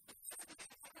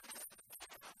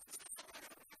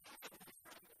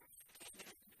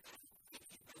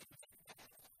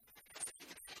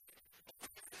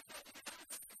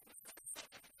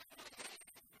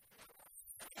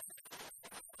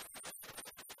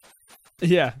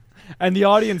 Yeah, and the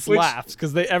audience laughs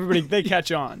because they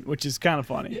catch on, which is kind of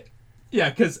funny.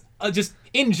 Yeah, because just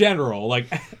in general, like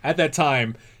at that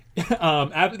time,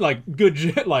 good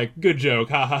joke,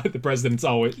 haha. The president's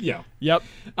always Yep.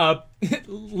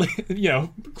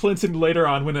 Clinton later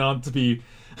on went on to be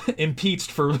impeached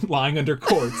for lying under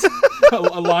court,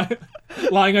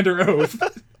 lying under oath.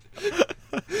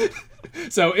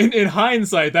 So in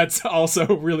hindsight, that's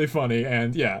also really funny,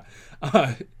 and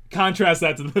contrast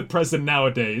that to the president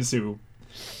nowadays, who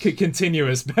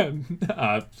continuous.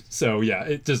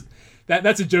 It just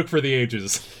that's a joke for the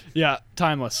ages. Yeah,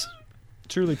 timeless,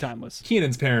 truly timeless.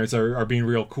 Keenan's parents are being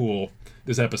real cool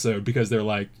this episode because they're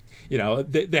like,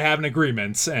 they have an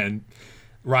agreement, and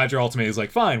Roger ultimately is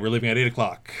like, fine, we're leaving at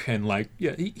 8:00, and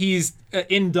he's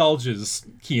indulges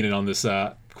Keenan on this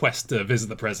quest to visit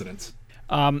the president.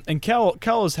 And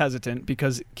Kel is hesitant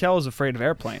because Kel is afraid of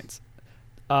airplanes.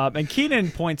 And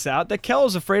Keenan points out that Kel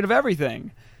is afraid of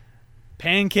everything.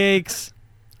 Pancakes,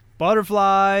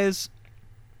 butterflies,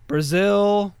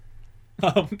 Brazil.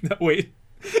 No, wait.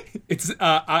 It's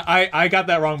I got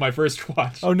that wrong my first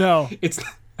watch. Oh no. It's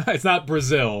not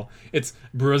Brazil. It's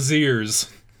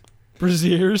Braziers.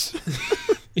 Braziers?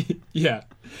 Yeah.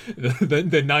 The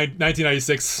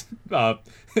 1996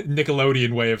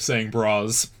 Nickelodeon way of saying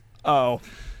bras. Oh.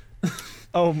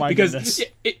 Oh my goodness.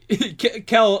 Because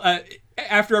Kel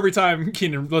after every time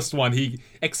Keenan lists one, he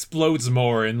explodes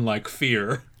more in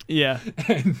fear. Yeah,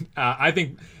 and I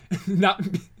think not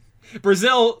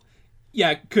Brazil.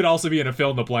 Yeah, could also be in a fill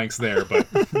in the blanks there, but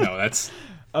no, that's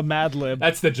a Mad Lib.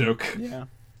 That's the joke. Yeah.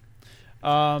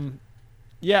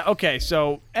 Yeah, okay,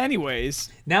 so anyways,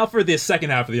 Now for the second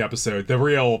half of the episode, the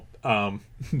real,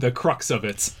 the crux of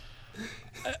it.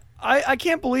 I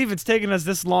can't believe it's taken us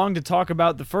this long to talk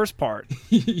about the first part.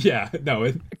 Yeah,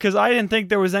 no, Because I didn't think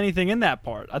there was anything in that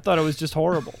part. I thought it was just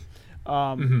horrible.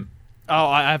 Oh,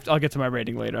 I'll get to my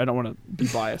rating later. I don't want to be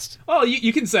biased. well,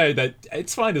 you can say that,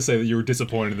 it's fine to say that you were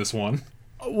disappointed in this one.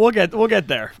 We'll get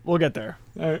there. We'll get there.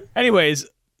 All right. Anyways,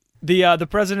 the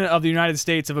president of the United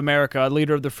States of America,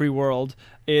 leader of the free world,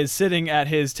 is sitting at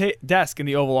his desk in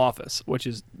the Oval Office, which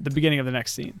is the beginning of the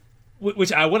next scene.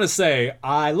 Which I want to say,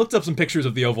 I looked up some pictures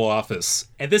of the Oval Office,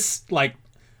 and this, like,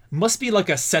 must be like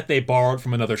a set they borrowed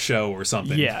from another show or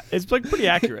something. Yeah, it's like pretty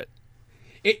accurate.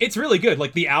 It's really good.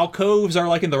 Like, the alcoves are,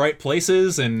 like, in the right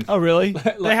places, and Oh, really?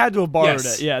 They had to have borrowed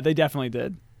Yes. it. Yeah, they definitely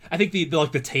did. I think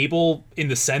the table in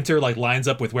the center, like, lines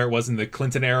up with where it was in the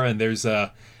Clinton era, and there's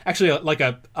actually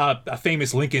a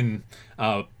famous Lincoln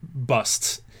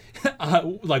bust,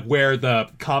 like, where the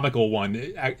comical one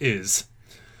is.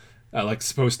 Like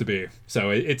supposed to be.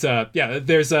 So it's yeah,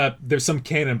 there's some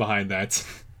canon behind that.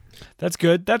 That's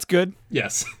good. That's good.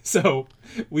 Yes. So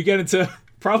we get into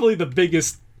probably the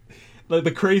biggest, like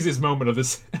the craziest moment of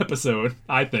this episode,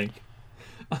 I think.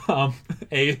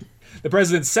 The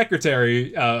president's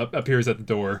secretary appears at the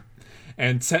door,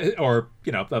 and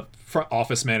the front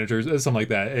office manager, something like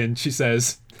that, and she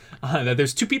says that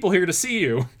there's two people here to see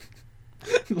you,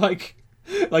 like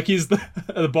he's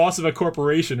the boss of a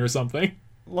corporation or something.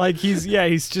 Like he's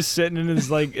just sitting in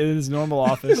his normal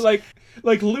office.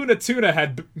 like Luna Tuna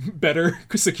had better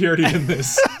security than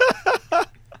this.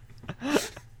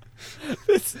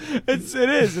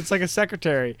 It's like a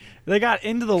secretary. They got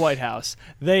into the White House.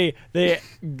 They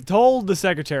told the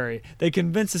secretary. They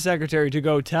convinced the secretary to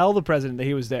go tell the president that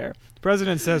he was there. The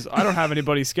president says, "I don't have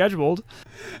anybody scheduled."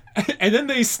 And then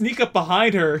they sneak up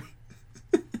behind her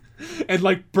and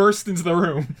like burst into the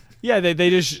room. Yeah, they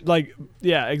just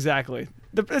exactly.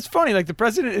 It's funny. Like the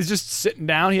president is just sitting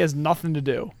down. He has nothing to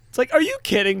do. It's like, are you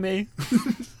kidding me? You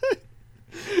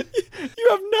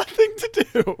have nothing to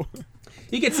do.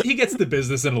 He gets the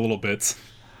business in a little bit.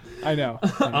 I know.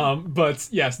 But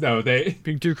yes, no, they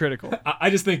Being too critical. I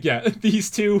just think, yeah,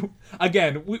 these two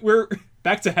again. We're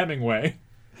back to Hemingway.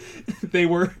 They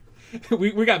were.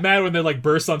 We got mad when they like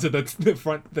burst onto the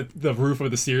front the roof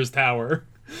of the Sears Tower.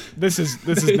 This is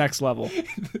next level.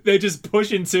 They just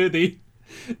push into the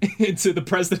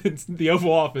the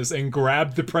Oval Office and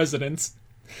grab the president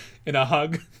in a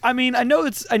hug. I mean, I know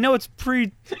it's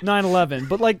pre 9/11,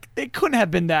 but like it couldn't have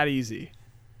been that easy.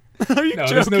 Are you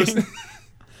joking?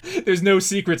 There's no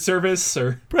Secret Service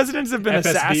or Presidents have been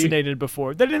FSB. Assassinated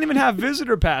before. They didn't even have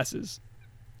visitor passes.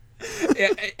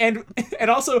 and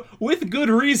also with good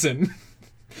reason.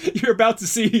 You're about to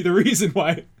see the reason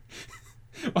why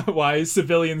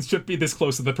civilians should be this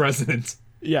close to the president.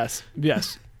 Yes.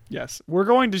 We're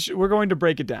going to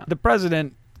break it down. The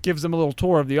president gives them a little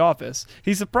tour of the office.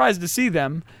 He's surprised to see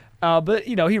them, but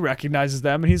he recognizes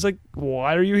them and he's like,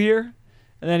 "Why are you here?"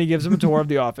 And then he gives them a tour of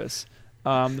the office.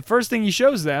 The first thing he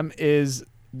shows them is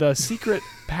the secret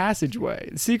passageway,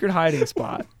 the secret hiding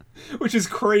spot, which is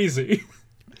crazy.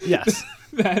 Yes.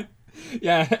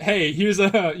 Hey, here's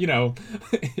a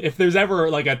if there's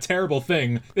ever like a terrible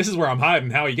thing, this is where I'm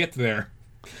hiding. How you get there?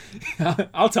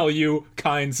 I'll tell you,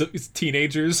 kinds of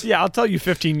teenagers. Yeah, I'll tell you,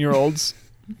 15-year-olds.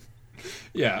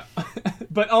 Yeah,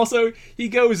 but also he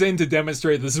goes in to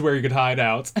demonstrate this is where you could hide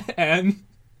out, and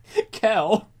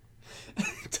Kel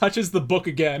touches the book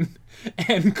again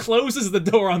and closes the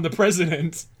door on the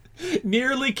president,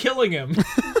 nearly killing him.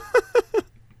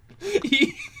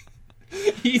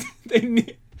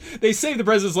 They save the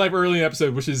president's life early in the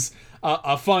episode, which is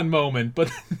a fun moment,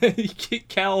 but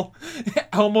Kel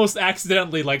almost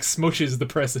accidentally like smushes the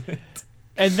president.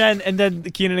 And then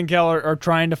Keenan and Kel are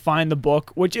trying to find the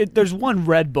book, there's one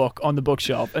red book on the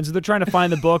bookshelf, and so they're trying to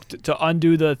find the book to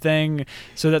undo the thing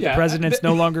so that the president's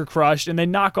no longer crushed, and they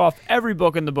knock off every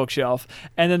book in the bookshelf,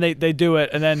 and then they do it,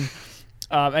 and then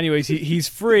anyways, he's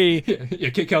free. Yeah,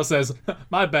 Kel says,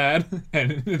 "My bad,"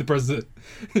 and the president,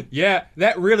 "Yeah,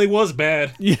 that really was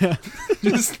bad." Yeah,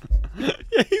 just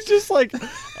yeah, he's just like, yeah,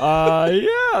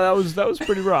 that was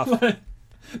pretty rough.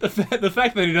 The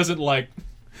fact that he doesn't like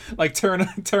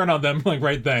turn on them like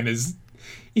right then is,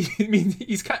 I mean,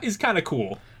 he's kind of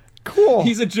cool. Cool.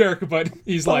 He's a jerk, but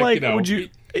he's like would you?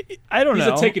 I don't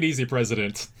know. He's a take it easy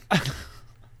president.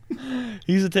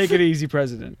 He's a take it easy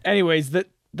president. Anyways,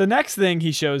 the next thing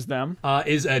he shows them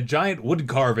is a giant wood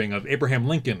carving of Abraham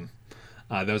Lincoln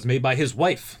that was made by his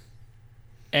wife.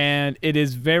 And it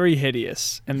is very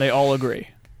hideous, and they all agree.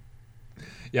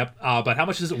 Yep. But how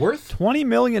much is it worth? $20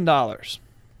 million.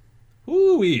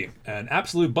 Ooh-wee, an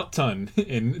absolute butt ton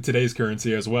in today's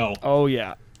currency as well. Oh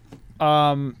yeah.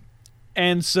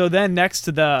 And so then next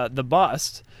to the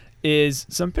bust is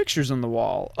some pictures on the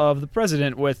wall of the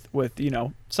president with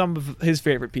some of his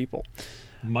favorite people.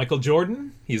 Michael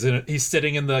Jordan, he's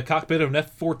sitting in the cockpit of an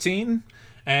F-14,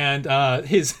 and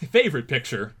his favorite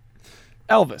picture,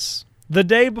 Elvis, the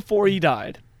day before he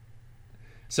died.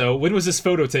 So when was this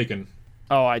photo taken?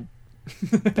 Oh, I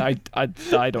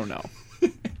don't know.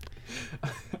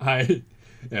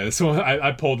 This one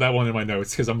I pulled that one in my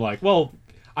notes because I'm like, well,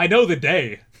 I know the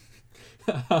day.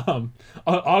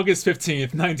 August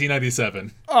 15th,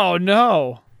 1997. Oh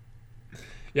no.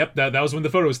 Yep, that was when the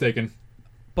photo was taken.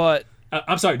 But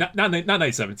I'm sorry, not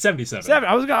 97, 77.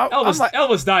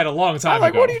 Elvis died a long time ago.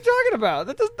 ago. What are you talking about?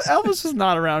 Elvis was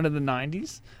not around in the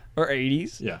 90s or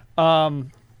 80s. Yeah.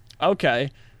 Okay.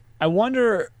 I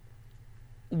wonder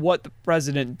what the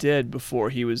president did before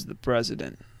he was the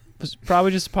president. Was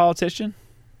probably just a politician.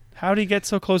 How did he get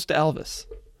so close to Elvis?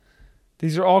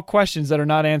 These are all questions that are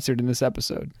not answered in this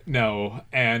episode. No,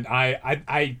 and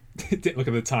I didn't look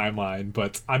at the timeline,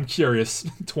 but I'm curious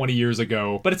 20 years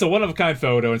ago. But it's a one-of-a-kind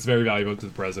photo, and it's very valuable to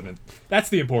the president. That's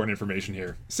the important information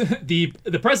here. So the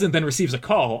president then receives a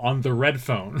call on the red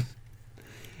phone,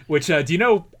 which, do you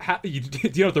know what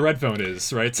the red phone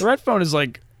is, right? The red phone is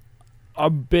like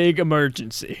a big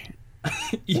emergency.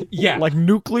 Yeah. Like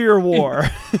nuclear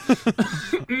war.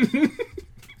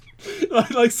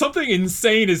 Like something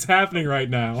insane is happening right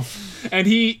now, and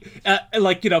he,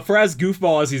 for as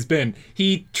goofball as he's been,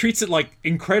 he treats it like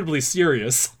incredibly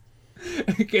serious,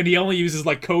 and he only uses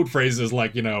like code phrases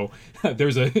like,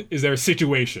 is there a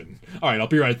situation? All right, I'll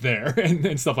be right there,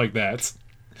 and stuff like that.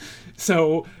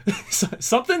 So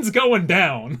something's going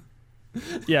down.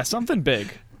 Yeah, something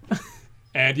big.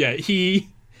 And yeah, he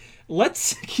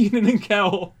lets Kenan and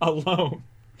Kel alone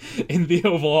in the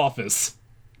Oval Office.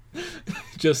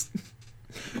 Just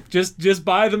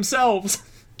by themselves.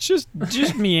 Just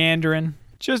meandering.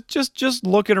 Just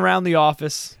looking around the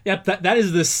office. Yep, that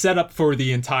is the setup for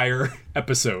the entire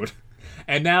episode.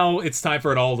 And now it's time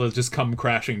for it all to just come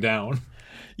crashing down.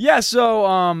 Yeah,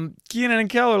 so Kenan and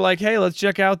Kel are like, hey, let's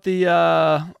check out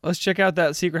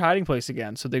that secret hiding place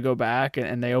again. So they go back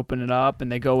and they open it up and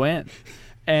they go in.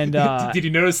 And did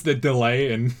you notice the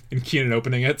delay in Kenan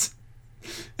opening it?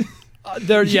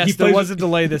 There was a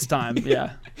delay this time.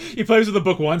 Yeah, he plays with the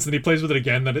book once, and he plays with it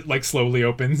again. Then it like slowly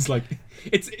opens. Like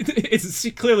it's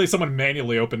clearly someone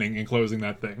manually opening and closing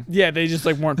that thing. Yeah, they just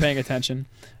like weren't paying attention,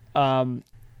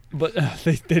 but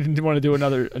they didn't want to do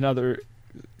another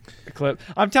clip.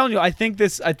 I'm telling you, I think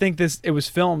this. It was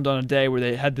filmed on a day where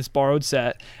they had this borrowed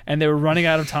set, and they were running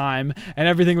out of time, and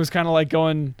everything was kind of like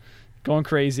going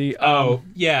crazy.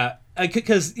 Yeah.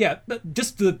 Because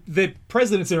just the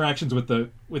president's interactions with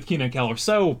Kenan and Kel are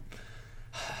so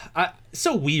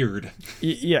weird.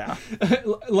 Yeah,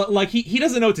 like he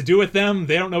doesn't know what to do with them.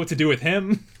 They don't know what to do with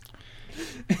him,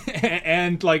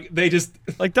 and like they just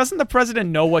like doesn't the president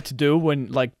know what to do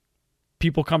when like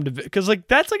people come to because like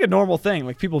that's like a normal thing,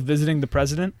 like people visiting the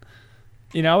president.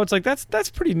 It's like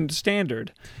that's pretty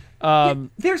standard.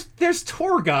 There's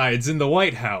tour guides in the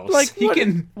White House. Like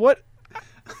what?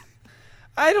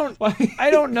 I don't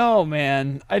know,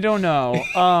 man. I don't know.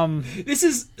 This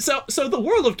is so the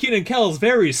world of Kenan and Kel is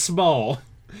very small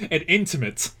and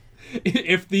intimate.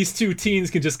 If these two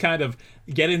teens can just kind of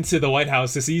get into the White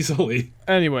House this easily.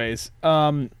 Anyways,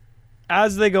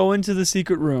 as they go into the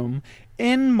secret room,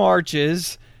 in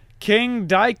marches King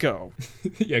Daiko.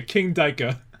 Yeah, King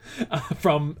Daika,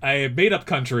 from a made-up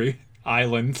country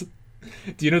island.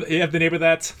 Do you have the name of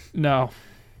that? No.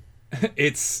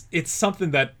 It's something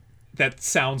that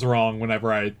sounds wrong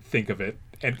whenever I think of it,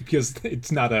 and because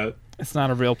it's not a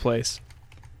real place.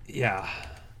 Yeah.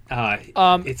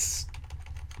 It's.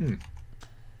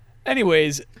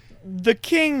 Anyways, the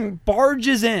king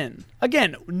barges in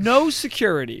again. No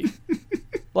security.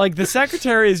 Like the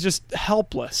secretary is just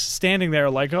helpless, standing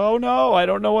there like, oh no, I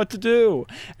don't know what to do.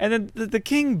 And then the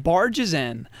king barges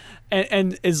in,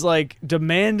 and is like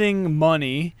demanding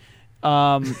money.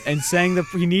 And saying that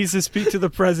he needs to speak to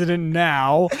the president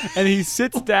now, and he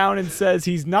sits down and says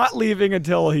he's not leaving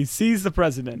until he sees the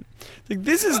president. Like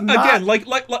this is not again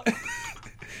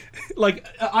like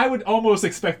I would almost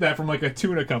expect that from like a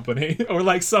tuna company or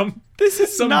like some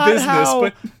business,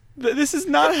 but this is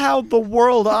not how the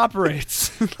world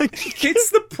operates. Like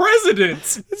it's the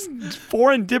president. It's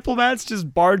foreign diplomats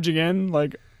just barging in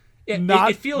like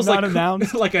it feels not like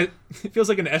announced. It feels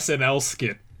like an SNL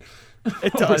skit.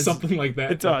 It does. Or something like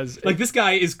that. It does. Like this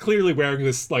guy is clearly wearing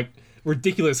this like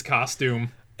ridiculous costume.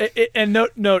 And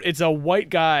note, it's a white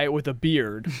guy with a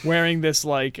beard wearing this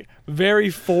like very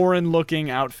foreign looking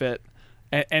outfit,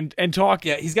 and talk.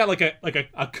 Yeah, he's got like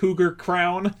a cougar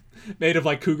crown made of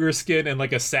like cougar skin and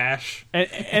like a sash,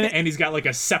 and he's got like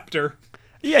a scepter.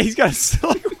 Yeah, he's got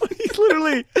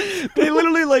like they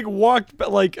literally like walked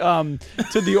like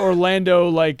to the Orlando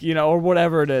like or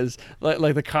whatever it is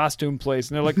like the costume place,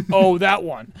 and they're like, oh, that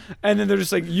one, and then they're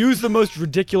just like, use the most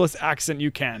ridiculous accent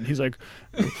you can. He's like,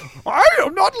 I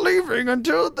am not leaving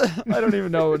until I don't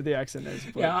even know what the accent is.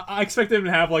 But. Yeah, I expect him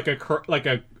to have like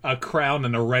a crown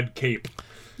and a red cape.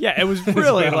 Yeah, it was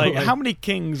really like how many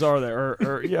kings are there?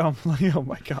 Or I'm like, oh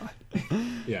my god.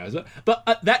 Yeah,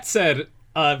 but that said,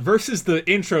 versus the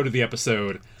intro to the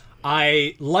episode,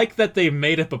 I like that they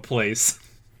made up a place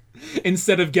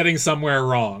instead of getting somewhere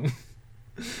wrong.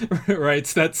 Right?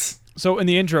 So in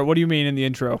the intro, what do you mean in the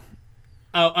intro?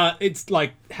 It's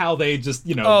like how they just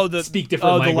speak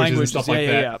different languages and stuff like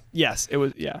that. Yeah. Yes, it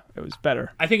was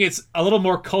better. I think it's a little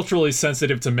more culturally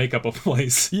sensitive to make up a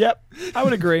place. Yep, I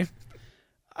would agree.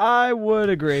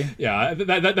 Yeah,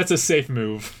 that's a safe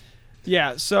move.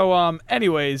 Yeah. So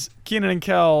anyways, Keenan and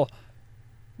Kel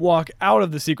walk out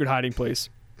of the secret hiding place.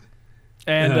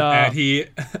 And he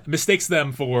mistakes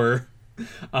them for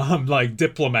like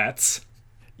diplomats.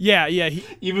 Yeah.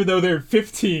 Even though they're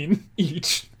 15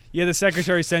 each. Yeah, the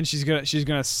secretary said she's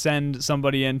gonna send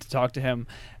somebody in to talk to him,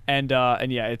 and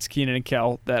yeah, it's Keenan and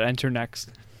Kel that enter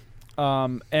next.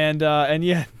 And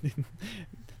yeah,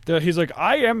 he's like,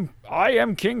 I am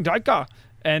King Daika,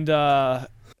 and of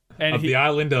the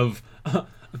island of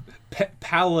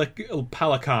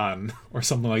Palakan or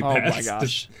something like that. Oh my gosh.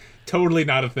 Just totally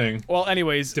not a thing. Well,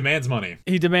 anyways, demands money.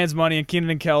 He demands money, and Keenan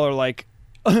and Kel are like,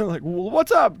 well,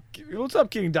 what's up,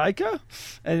 King Daika?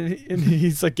 And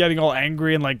he's like getting all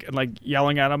angry and like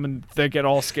yelling at him, and they get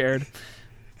all scared.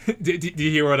 Did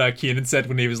you hear what Keenan said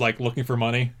when he was like looking for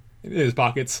money in his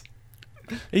pockets?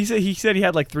 He said he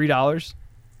had like $3.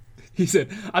 He said,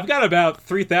 I've got about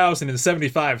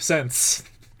 3,075 cents.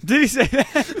 Did he say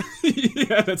that?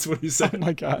 Yeah, that's what he said. Oh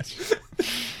my gosh,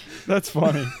 that's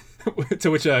funny. To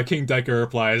which King Daika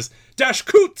replies, Dash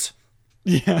Koot!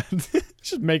 Yeah,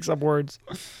 just makes up words.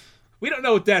 We don't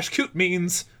know what Dash Koot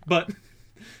means, but...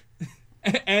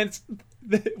 And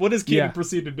what does Keenan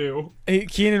proceed to do?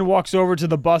 Keenan walks over to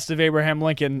the bust of Abraham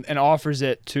Lincoln and offers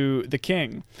it to the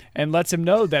king and lets him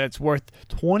know that it's worth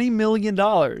 $20 million.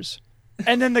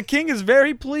 And then the king is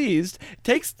very pleased,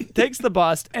 takes the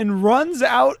bust, and runs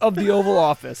out of the Oval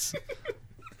Office.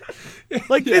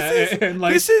 Like,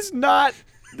 this is not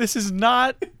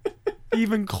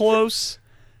even close.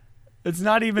 It's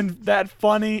not even that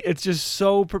funny. It's just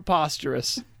so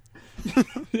preposterous.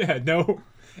 Yeah, no.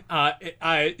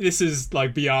 This is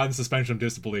like beyond suspension of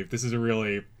disbelief. This is a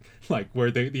really like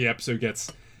where the episode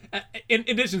gets, in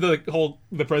addition to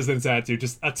the president's attitude,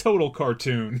 just a total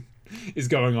cartoon is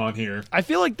going on here. I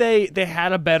feel like they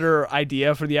had a better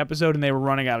idea for the episode and they were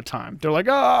running out of time. They're like,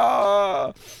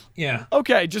 yeah,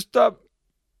 okay, just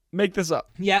make this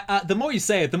up. Yeah, the more you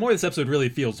say it, the more this episode really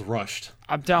feels rushed.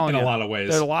 I'm telling you, in a lot of ways.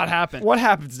 There's a lot happened. What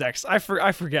happens next? I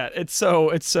forget. It's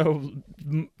so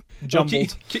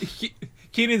jumbled.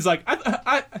 Keenan's like,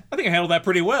 I think I handled that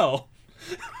pretty well,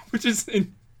 which is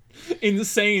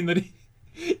insane that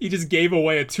he just gave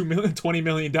away a $20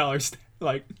 million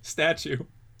like statue.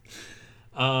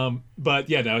 But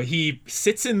yeah, no, he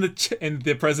sits in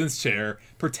the president's chair,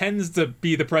 pretends to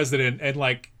be the president, and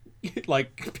like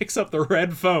picks up the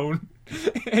red phone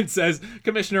and says,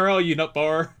 Commissioner Earl, you nut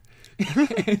bar.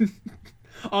 And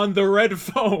on the red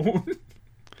phone,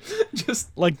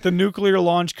 just like the nuclear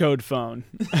launch code phone.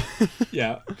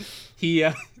 Yeah.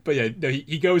 But yeah, no,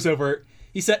 he goes over.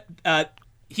 He said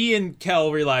he and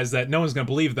Kel realize that no one's going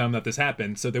to believe them that this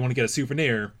happened, so they want to get a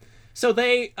souvenir. So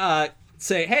they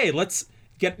say, hey, let's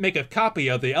make a copy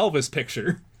of the Elvis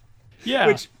picture. Yeah.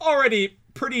 Which already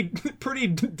pretty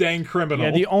dang criminal.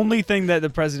 Yeah, the only thing that the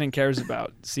president cares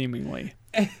about, seemingly.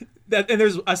 And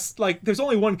there's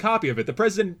only one copy of it. The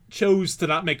president chose to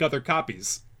not make other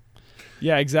copies.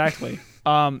 Yeah, exactly.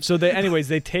 So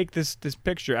they take this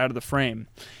picture out of the frame,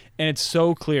 and it's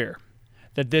so clear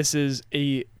that this is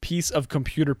a piece of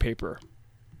computer paper.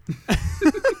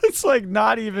 It's like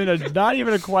not even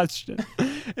a question.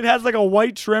 It has like a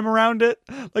white trim around it.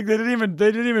 Like they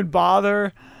didn't even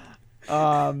bother.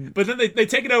 But then they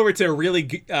take it over to a really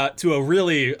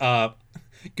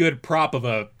good prop of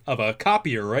a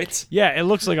copier, right? Yeah, it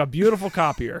looks like a beautiful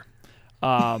copier.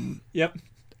 Yep.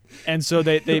 And so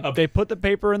they put the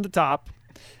paper in the top,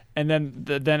 and then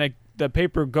the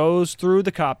paper goes through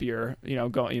the copier,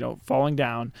 falling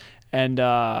down, and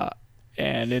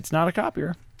it's not a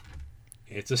copier.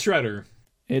 It's a shredder.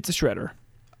 It's a shredder.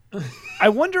 I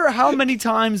wonder how many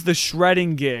times the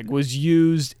shredding gig was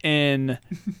used in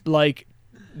like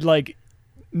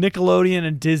Nickelodeon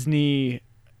and Disney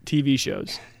TV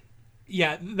shows.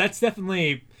 Yeah, that's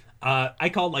definitely I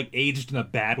call it like aged in a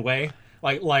bad way.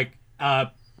 Like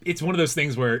it's one of those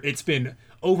things where it's been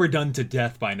overdone to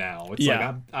death by now. It's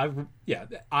Yeah. like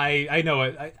I know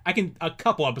it. I can a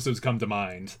couple episodes come to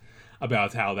mind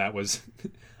about how that was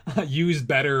used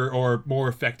better or more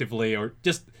effectively, or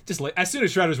just like as soon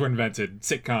as shredders were invented,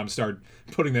 sitcoms started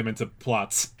putting them into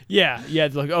plots. Yeah,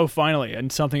 it's like, oh, finally,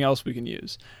 and something else we can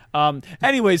use.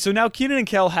 Anyway, so now Keenan and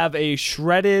Kel have a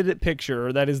shredded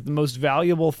picture that is the most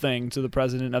valuable thing to the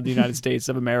President of the United States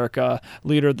of America,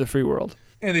 leader of the free world.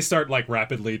 And they start like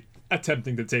rapidly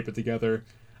attempting to tape it together.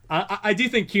 I do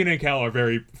think Keenan and Kel are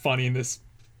very funny in this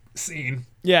scene.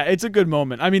 Yeah, it's a good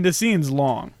moment. I mean, the scene's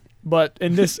long, but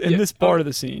in this part of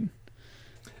the scene.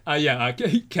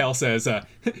 Kel says,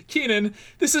 Keenan,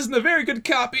 this isn't a very good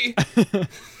copy.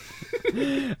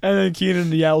 And then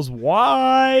Keenan yells,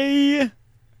 "Why?"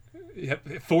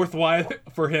 Yep, fourth why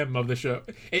for him of the show.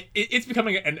 It's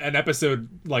becoming an episode,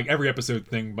 like every episode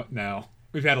thing, but now.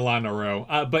 We've had a lot in a row.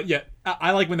 But yeah,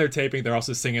 I like when they're taping, they're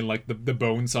also singing like the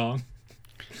Bone song.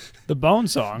 The Bone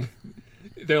song?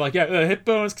 They're like, yeah, the hip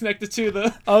bone's connected to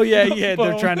the... Oh, yeah,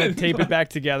 they're trying to tape it back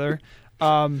together.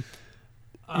 Yeah,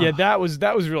 that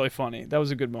was really funny. That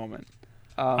was a good moment.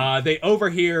 They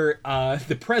overhear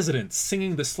the president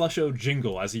singing the Slusho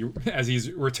jingle as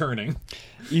he's returning.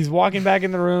 He's walking back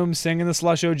in the room, singing the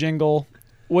Slusho jingle,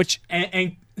 which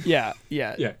and yeah.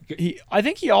 I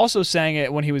think he also sang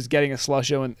it when he was getting a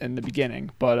Slusho in the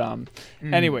beginning. But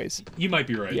anyways, you might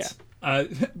be right. Yeah.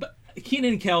 But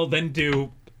Keenan and Kel then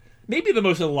do maybe the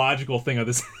most illogical thing of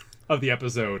this of the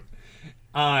episode.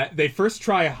 They first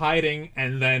try hiding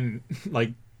and then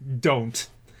like don't.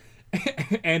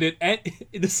 And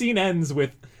the scene ends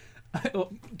with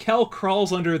Kel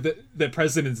crawls under the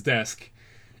president's desk,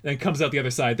 then comes out the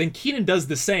other side. Then Keenan does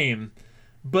the same,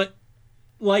 but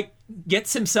like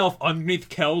gets himself underneath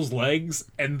Kel's legs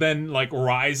and then like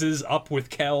rises up with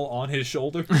Kel on his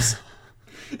shoulders.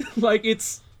 Like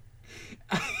it's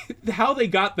how they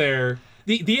got there.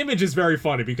 The image is very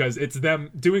funny because it's them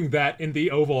doing that in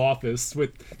the Oval Office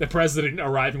with the president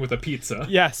arriving with a pizza.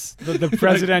 Yes, the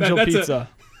presidential that's pizza.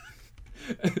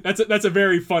 That's a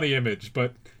very funny image,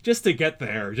 but just to get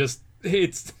there,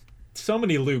 it's so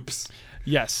many loops.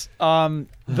 Yes.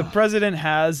 The president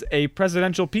has a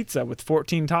presidential pizza with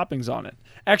 14 toppings on it.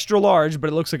 Extra large, but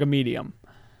it looks like a medium.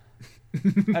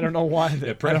 I don't know why.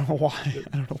 I don't know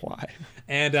why.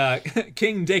 And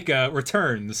King Deka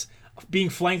returns, being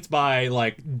flanked by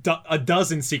like a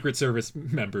dozen Secret Service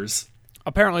members.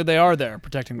 Apparently, they are there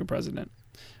protecting the president.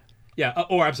 Yeah,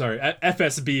 or I'm sorry,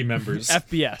 FSB members.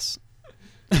 FBS.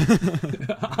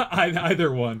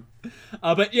 Either one.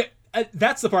 But yeah,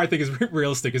 that's the part I think is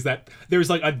realistic, is that there's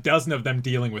like a dozen of them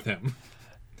dealing with him.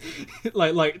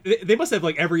 like they must have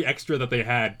like every extra that they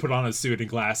had put on a suit and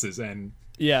glasses, and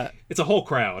yeah, it's a whole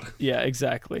crowd. Yeah,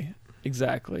 exactly.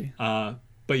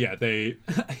 But yeah,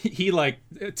 he like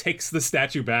takes the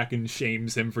statue back and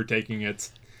shames him for taking it,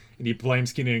 and he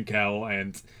blames Keenan and Kel,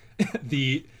 and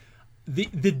the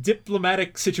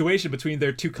diplomatic situation between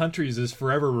their two countries is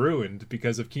forever ruined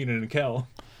because of Keenan and Kel.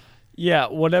 Yeah,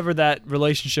 whatever that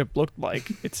relationship looked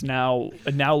like, it now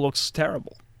looks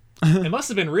terrible. It must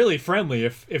have been really friendly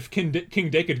if King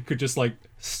Deka could just like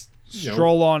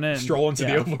stroll into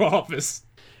the Oval Office.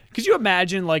 Could you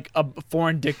imagine like a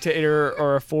foreign dictator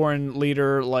or a foreign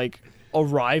leader like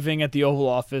arriving at the Oval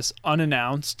Office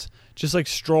unannounced, just like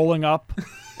strolling up?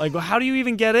 Like, how do you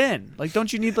even get in? Like,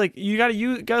 don't you need like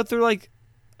you go through like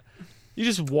you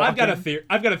just walk? I've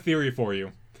got a theory for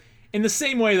you. In the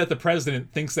same way that the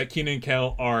president thinks that Keenan and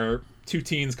Kel are two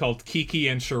teens called Kiki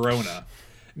and Sharona,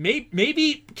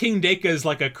 maybe King Deka is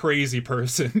like a crazy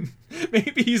person.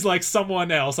 Maybe he's like someone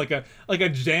else, like a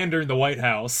janitor in the White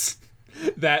House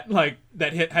that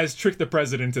has tricked the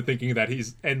president into thinking that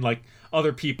he's, and like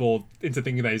other people into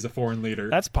thinking that he's a foreign leader.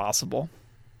 That's possible.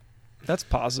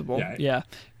 Yeah.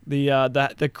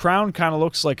 The crown kind of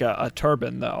looks like a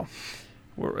turban though,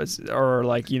 or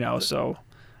like so.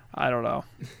 I don't know.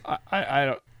 I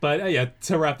don't. But yeah,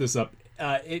 to wrap this up,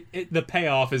 the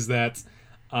payoff is that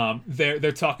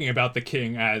they're talking about the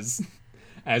king as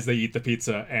they eat the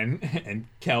pizza, and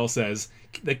Kel says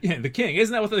the king,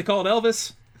 isn't that what they called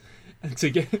Elvis?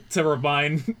 To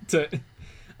remind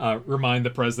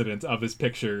the president of his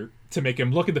picture, to make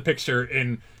him look at the picture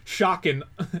in shock and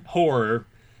horror.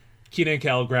 Keenan and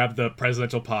Kel grab the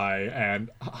presidential pie and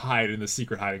hide in the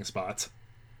secret hiding spot.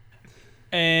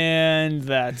 And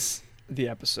that's the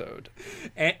episode.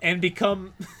 And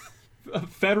become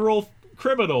federal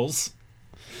criminals.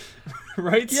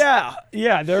 Right? Yeah,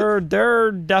 they're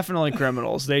definitely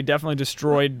criminals. They definitely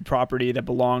destroyed property that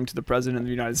belonged to the President of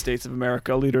the United States of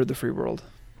America, leader of the free world.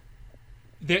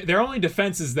 Their only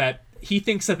defense is that he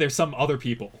thinks that there's some other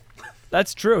people.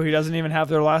 That's true. He doesn't even have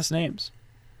their last names.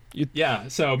 Yeah,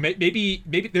 so maybe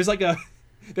there's like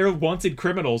they're wanted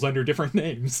criminals under different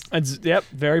names. Yep,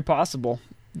 very possible.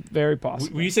 Very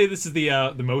possible. Would you say this is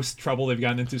the most trouble they've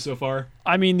gotten into so far?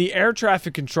 I mean, the air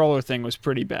traffic controller thing was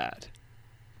pretty bad.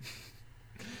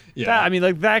 Yeah.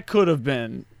 That could have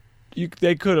been.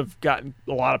 They could have gotten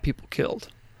a lot of people killed.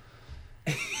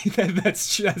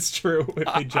 That's true.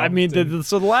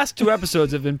 So the last 2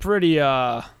 episodes have been pretty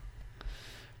out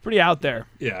there.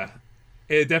 Yeah,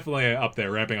 it definitely up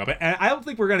there, ramping up. And I don't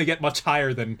think we're gonna get much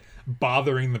higher than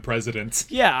bothering the president.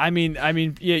 Yeah,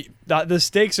 the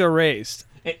stakes are raised.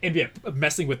 And yeah,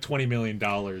 messing with $20 million.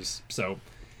 So,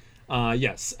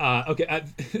 yes. Okay.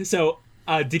 So,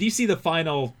 did you see the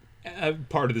final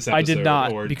part of this episode? I did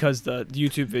not, because the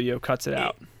YouTube video cuts it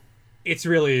out. It's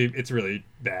really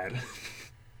bad.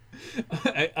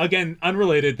 Again,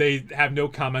 unrelated. They have no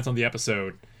comments on the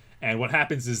episode, and what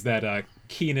happens is that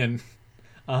Keenan,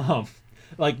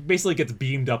 basically gets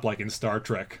beamed up like in Star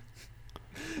Trek.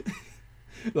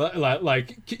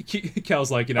 Like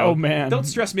Kel's like, oh man, don't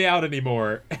stress me out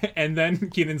anymore. And then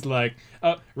Keenan's like,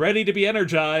 ready to be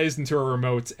energized into a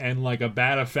remote, and like a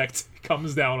bad effect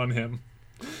comes down on him.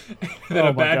 And then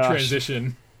a bad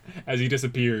transition as he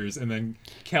disappears, and then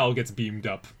Kel gets beamed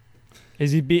up.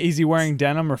 Is he wearing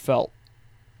denim or felt?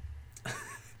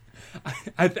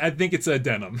 I think it's a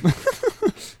denim.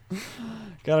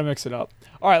 Gotta mix it up.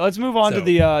 All right, let's move on to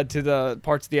the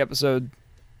parts of the episode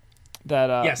that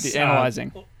the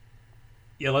analyzing.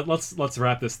 Let's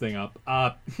wrap this thing up.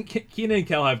 Keenan and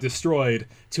Kel have destroyed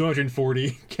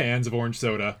 240 cans of orange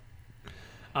soda.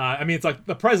 It's like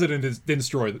the president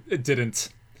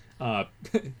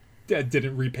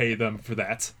didn't repay them for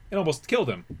that and almost killed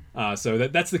him. So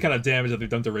that's the kind of damage that they've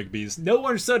done to Rigby's. No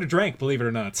orange soda drank, believe it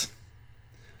or not.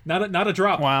 Not a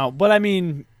drop. Wow, but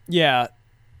yeah,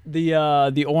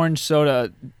 the orange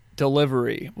soda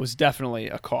delivery was definitely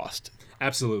a cost.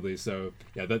 Absolutely. So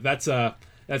yeah, that's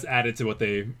added to what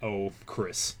they owe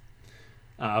Chris.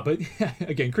 But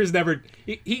again, Chris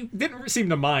he didn't seem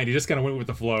to mind. He just kind of went with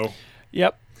the flow.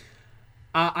 Yep.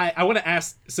 I want to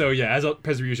ask. So yeah, as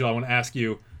per usual, I want to ask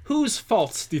you, whose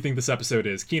fault do you think this episode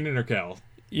is, Keenan or Kel?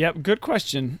 Yep. Good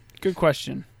question.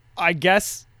 I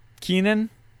guess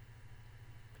Keenan,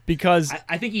 because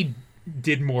I think he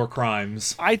did more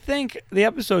crimes. I think the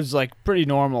episode's like pretty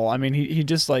normal. I mean, he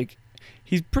just like.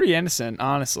 He's pretty innocent,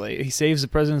 honestly. He saves the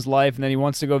president's life, and then he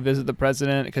wants to go visit the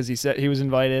president because he said he was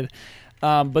invited.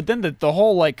 But then the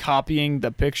whole like copying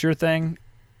the picture thing,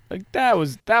 like that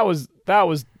was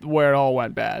where it all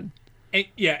went bad. And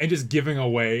just giving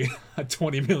away a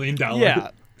 $20 million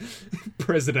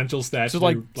presidential statue to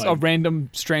like a random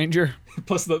stranger.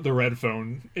 Plus the red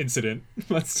phone incident.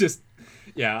 Let's just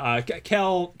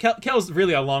Kel's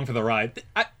really along for the ride.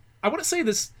 I want to say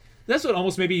this. That's what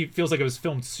almost maybe feels like it was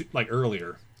filmed like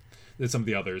earlier than some of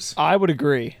the others. I would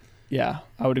agree. Yeah,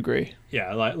 I would agree.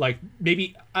 Yeah, like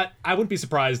maybe I wouldn't be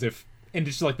surprised if and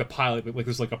just like the pilot, like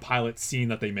there's like a pilot scene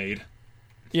that they made.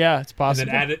 Yeah, it's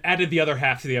possible. And then added the other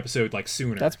half to the episode like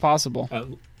sooner. That's possible.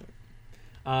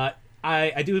 I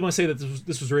do want to say that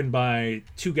this was written by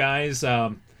 2 guys,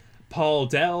 Paul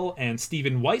Dell and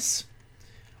Stephen Weiss,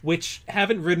 which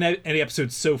haven't written any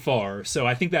episodes so far. So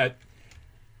I think that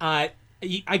I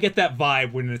get that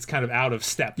vibe when it's kind of out of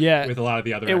step with a lot of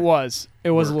the other. It was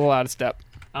a little out of step.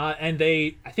 And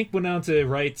they, I think, went on to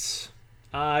write.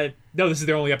 No, this is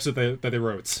their only episode that they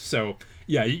wrote. So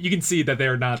yeah, you can see that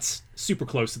they're not super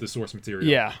close to the source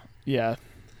material. Yeah.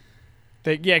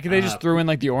 They just threw in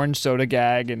like the orange soda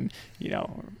gag and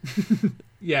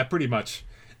Yeah, pretty much.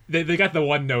 They got the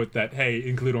one note that hey,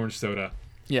 include orange soda.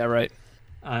 Yeah, right.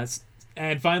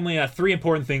 And finally, 3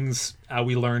 important things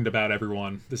we learned about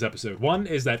everyone this episode. One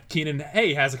is that Keenan,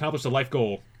 has accomplished a life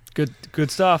goal.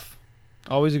 Good stuff.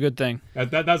 Always a good thing.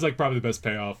 That's like probably the best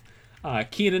payoff.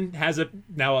 Keenan has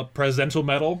now a presidential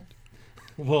medal.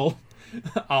 Well,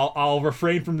 I'll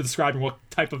refrain from describing what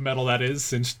type of medal that is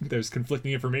since there's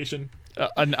conflicting information.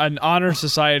 An honor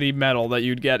society medal that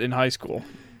you'd get in high school.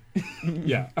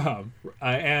 Yeah.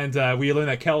 And we learned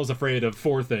that Kel is afraid of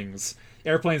 4 things.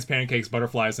 Airplanes, pancakes,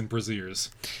 butterflies, and braziers.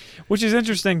 Which is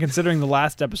interesting considering the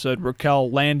last episode where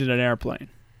Kel landed an airplane.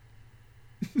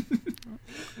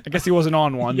 I guess he wasn't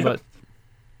on one, but...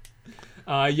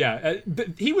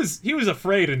 he was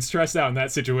afraid and stressed out in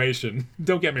that situation.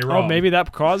 Don't get me wrong. Oh, maybe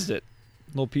that caused it.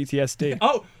 little PTSD.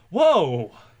 Oh,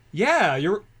 whoa. Yeah,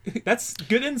 that's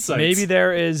good insight. Maybe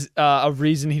there is a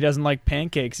reason he doesn't like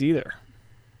pancakes either.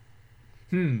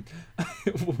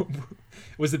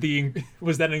 Was that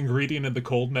an ingredient in the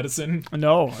cold medicine?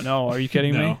 No. Are you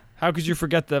kidding No. me? How could you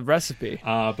forget the recipe?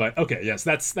 But okay, yes,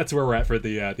 that's where we're at for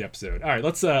the episode. All right,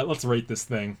 let's rate this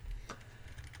thing.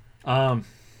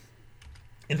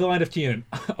 In the Line of Keenan.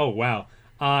 Oh wow.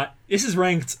 This is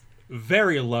ranked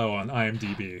very low on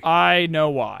IMDb. I know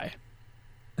why.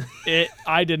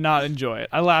 I did not enjoy it.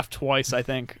 I laughed twice, I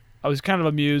think. I was kind of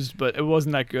amused, but it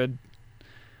wasn't that good.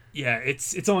 Yeah,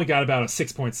 it's only got about a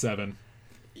 6.7.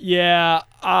 Yeah,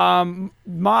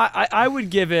 I would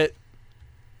give it.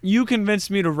 You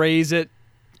convinced me to raise it,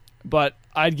 but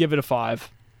I'd give it a 5.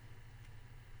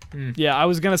 Yeah, I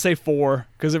was gonna say 4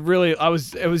 because it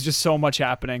was just so much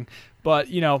happening. But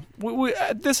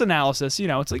this analysis,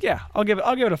 it's like, yeah, I'll give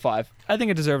it a 5. I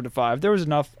think it deserved a 5. There was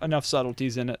enough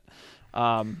subtleties in it.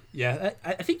 Yeah,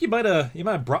 I think you might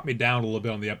have brought me down a little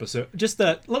bit on the episode. Just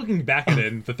looking back at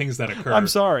it and the things that occurred. I'm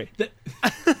sorry. No,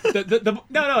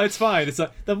 it's fine. It's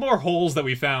the more holes that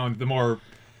we found, the more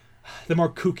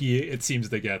kooky it seems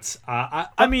to get.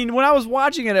 I mean, when I was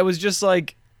watching it, it was just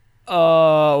like,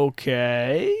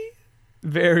 okay,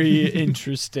 very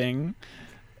interesting.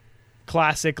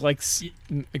 Classic, like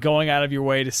going out of your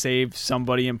way to save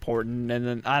somebody important, and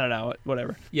then I don't know,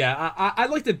 whatever. Yeah, I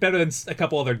liked it better than a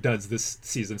couple other duds this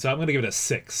season, so I'm gonna give it a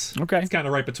 6. Okay, it's kind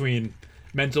of right between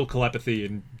mental telepathy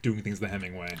and doing things the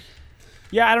Hemingway.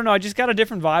 Yeah, I don't know. I just got a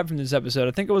different vibe from this episode.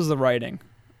 I think it was the writing.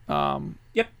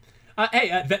 Yep.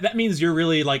 Hey, that means you're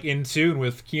really like in tune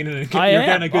with Keenan, and I you're am.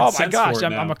 getting a good oh sense my gosh, for it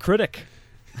now. I'm a critic.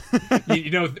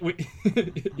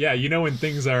 Yeah, when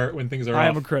things are I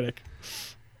am a critic.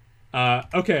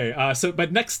 Okay,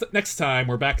 but next time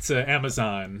we're back to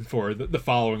Amazon for the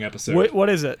following episode. What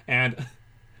is it? And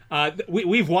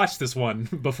we've watched this one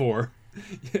before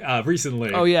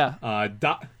recently. Oh yeah.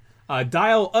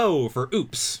 Dial O for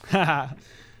Oops.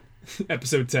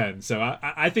 Episode 10. So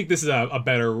I think this is a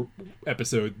better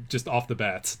episode just off the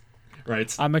bat,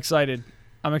 right? I'm excited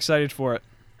for it.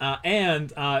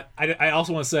 And I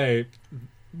also want to say,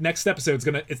 next episode's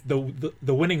it's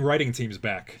the winning writing team's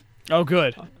back. Oh,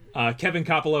 good. Kevin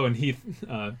Coppolo and Heath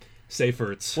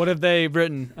Seyfertz. What have they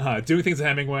written? Doing Things at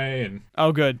Hemingway and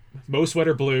Oh, good. Mo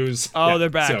Sweater Blues. Oh, yeah, they're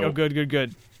back. So, oh,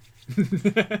 good.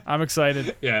 I'm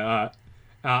excited. Yeah,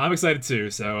 I'm excited too.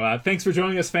 So thanks for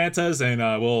joining us, Fantas, and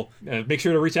we'll make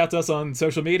sure to reach out to us on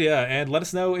social media and let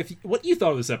us know what you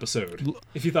thought of this episode.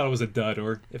 If you thought it was a dud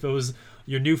or if it was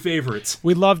your new favorites.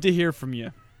 We'd love to hear from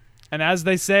you. And as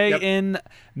they say in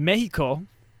Mexico,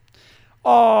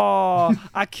 oh,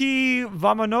 aquí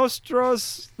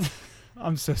vamonosotros.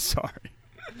 I'm so sorry.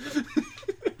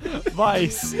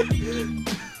 Vice.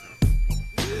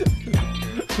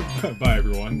 Bye,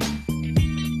 everyone.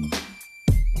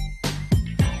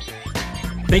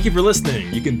 Thank you for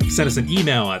listening. You can send us an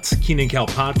email at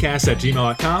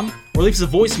keenandkelpodcast@gmail.com or leave us a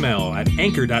voicemail at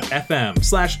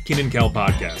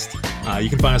anchor.fm/KeenanKelPodcast. You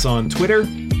can find us on Twitter,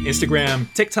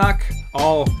 Instagram, TikTok,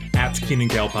 all at Keenan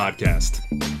Kel Podcast.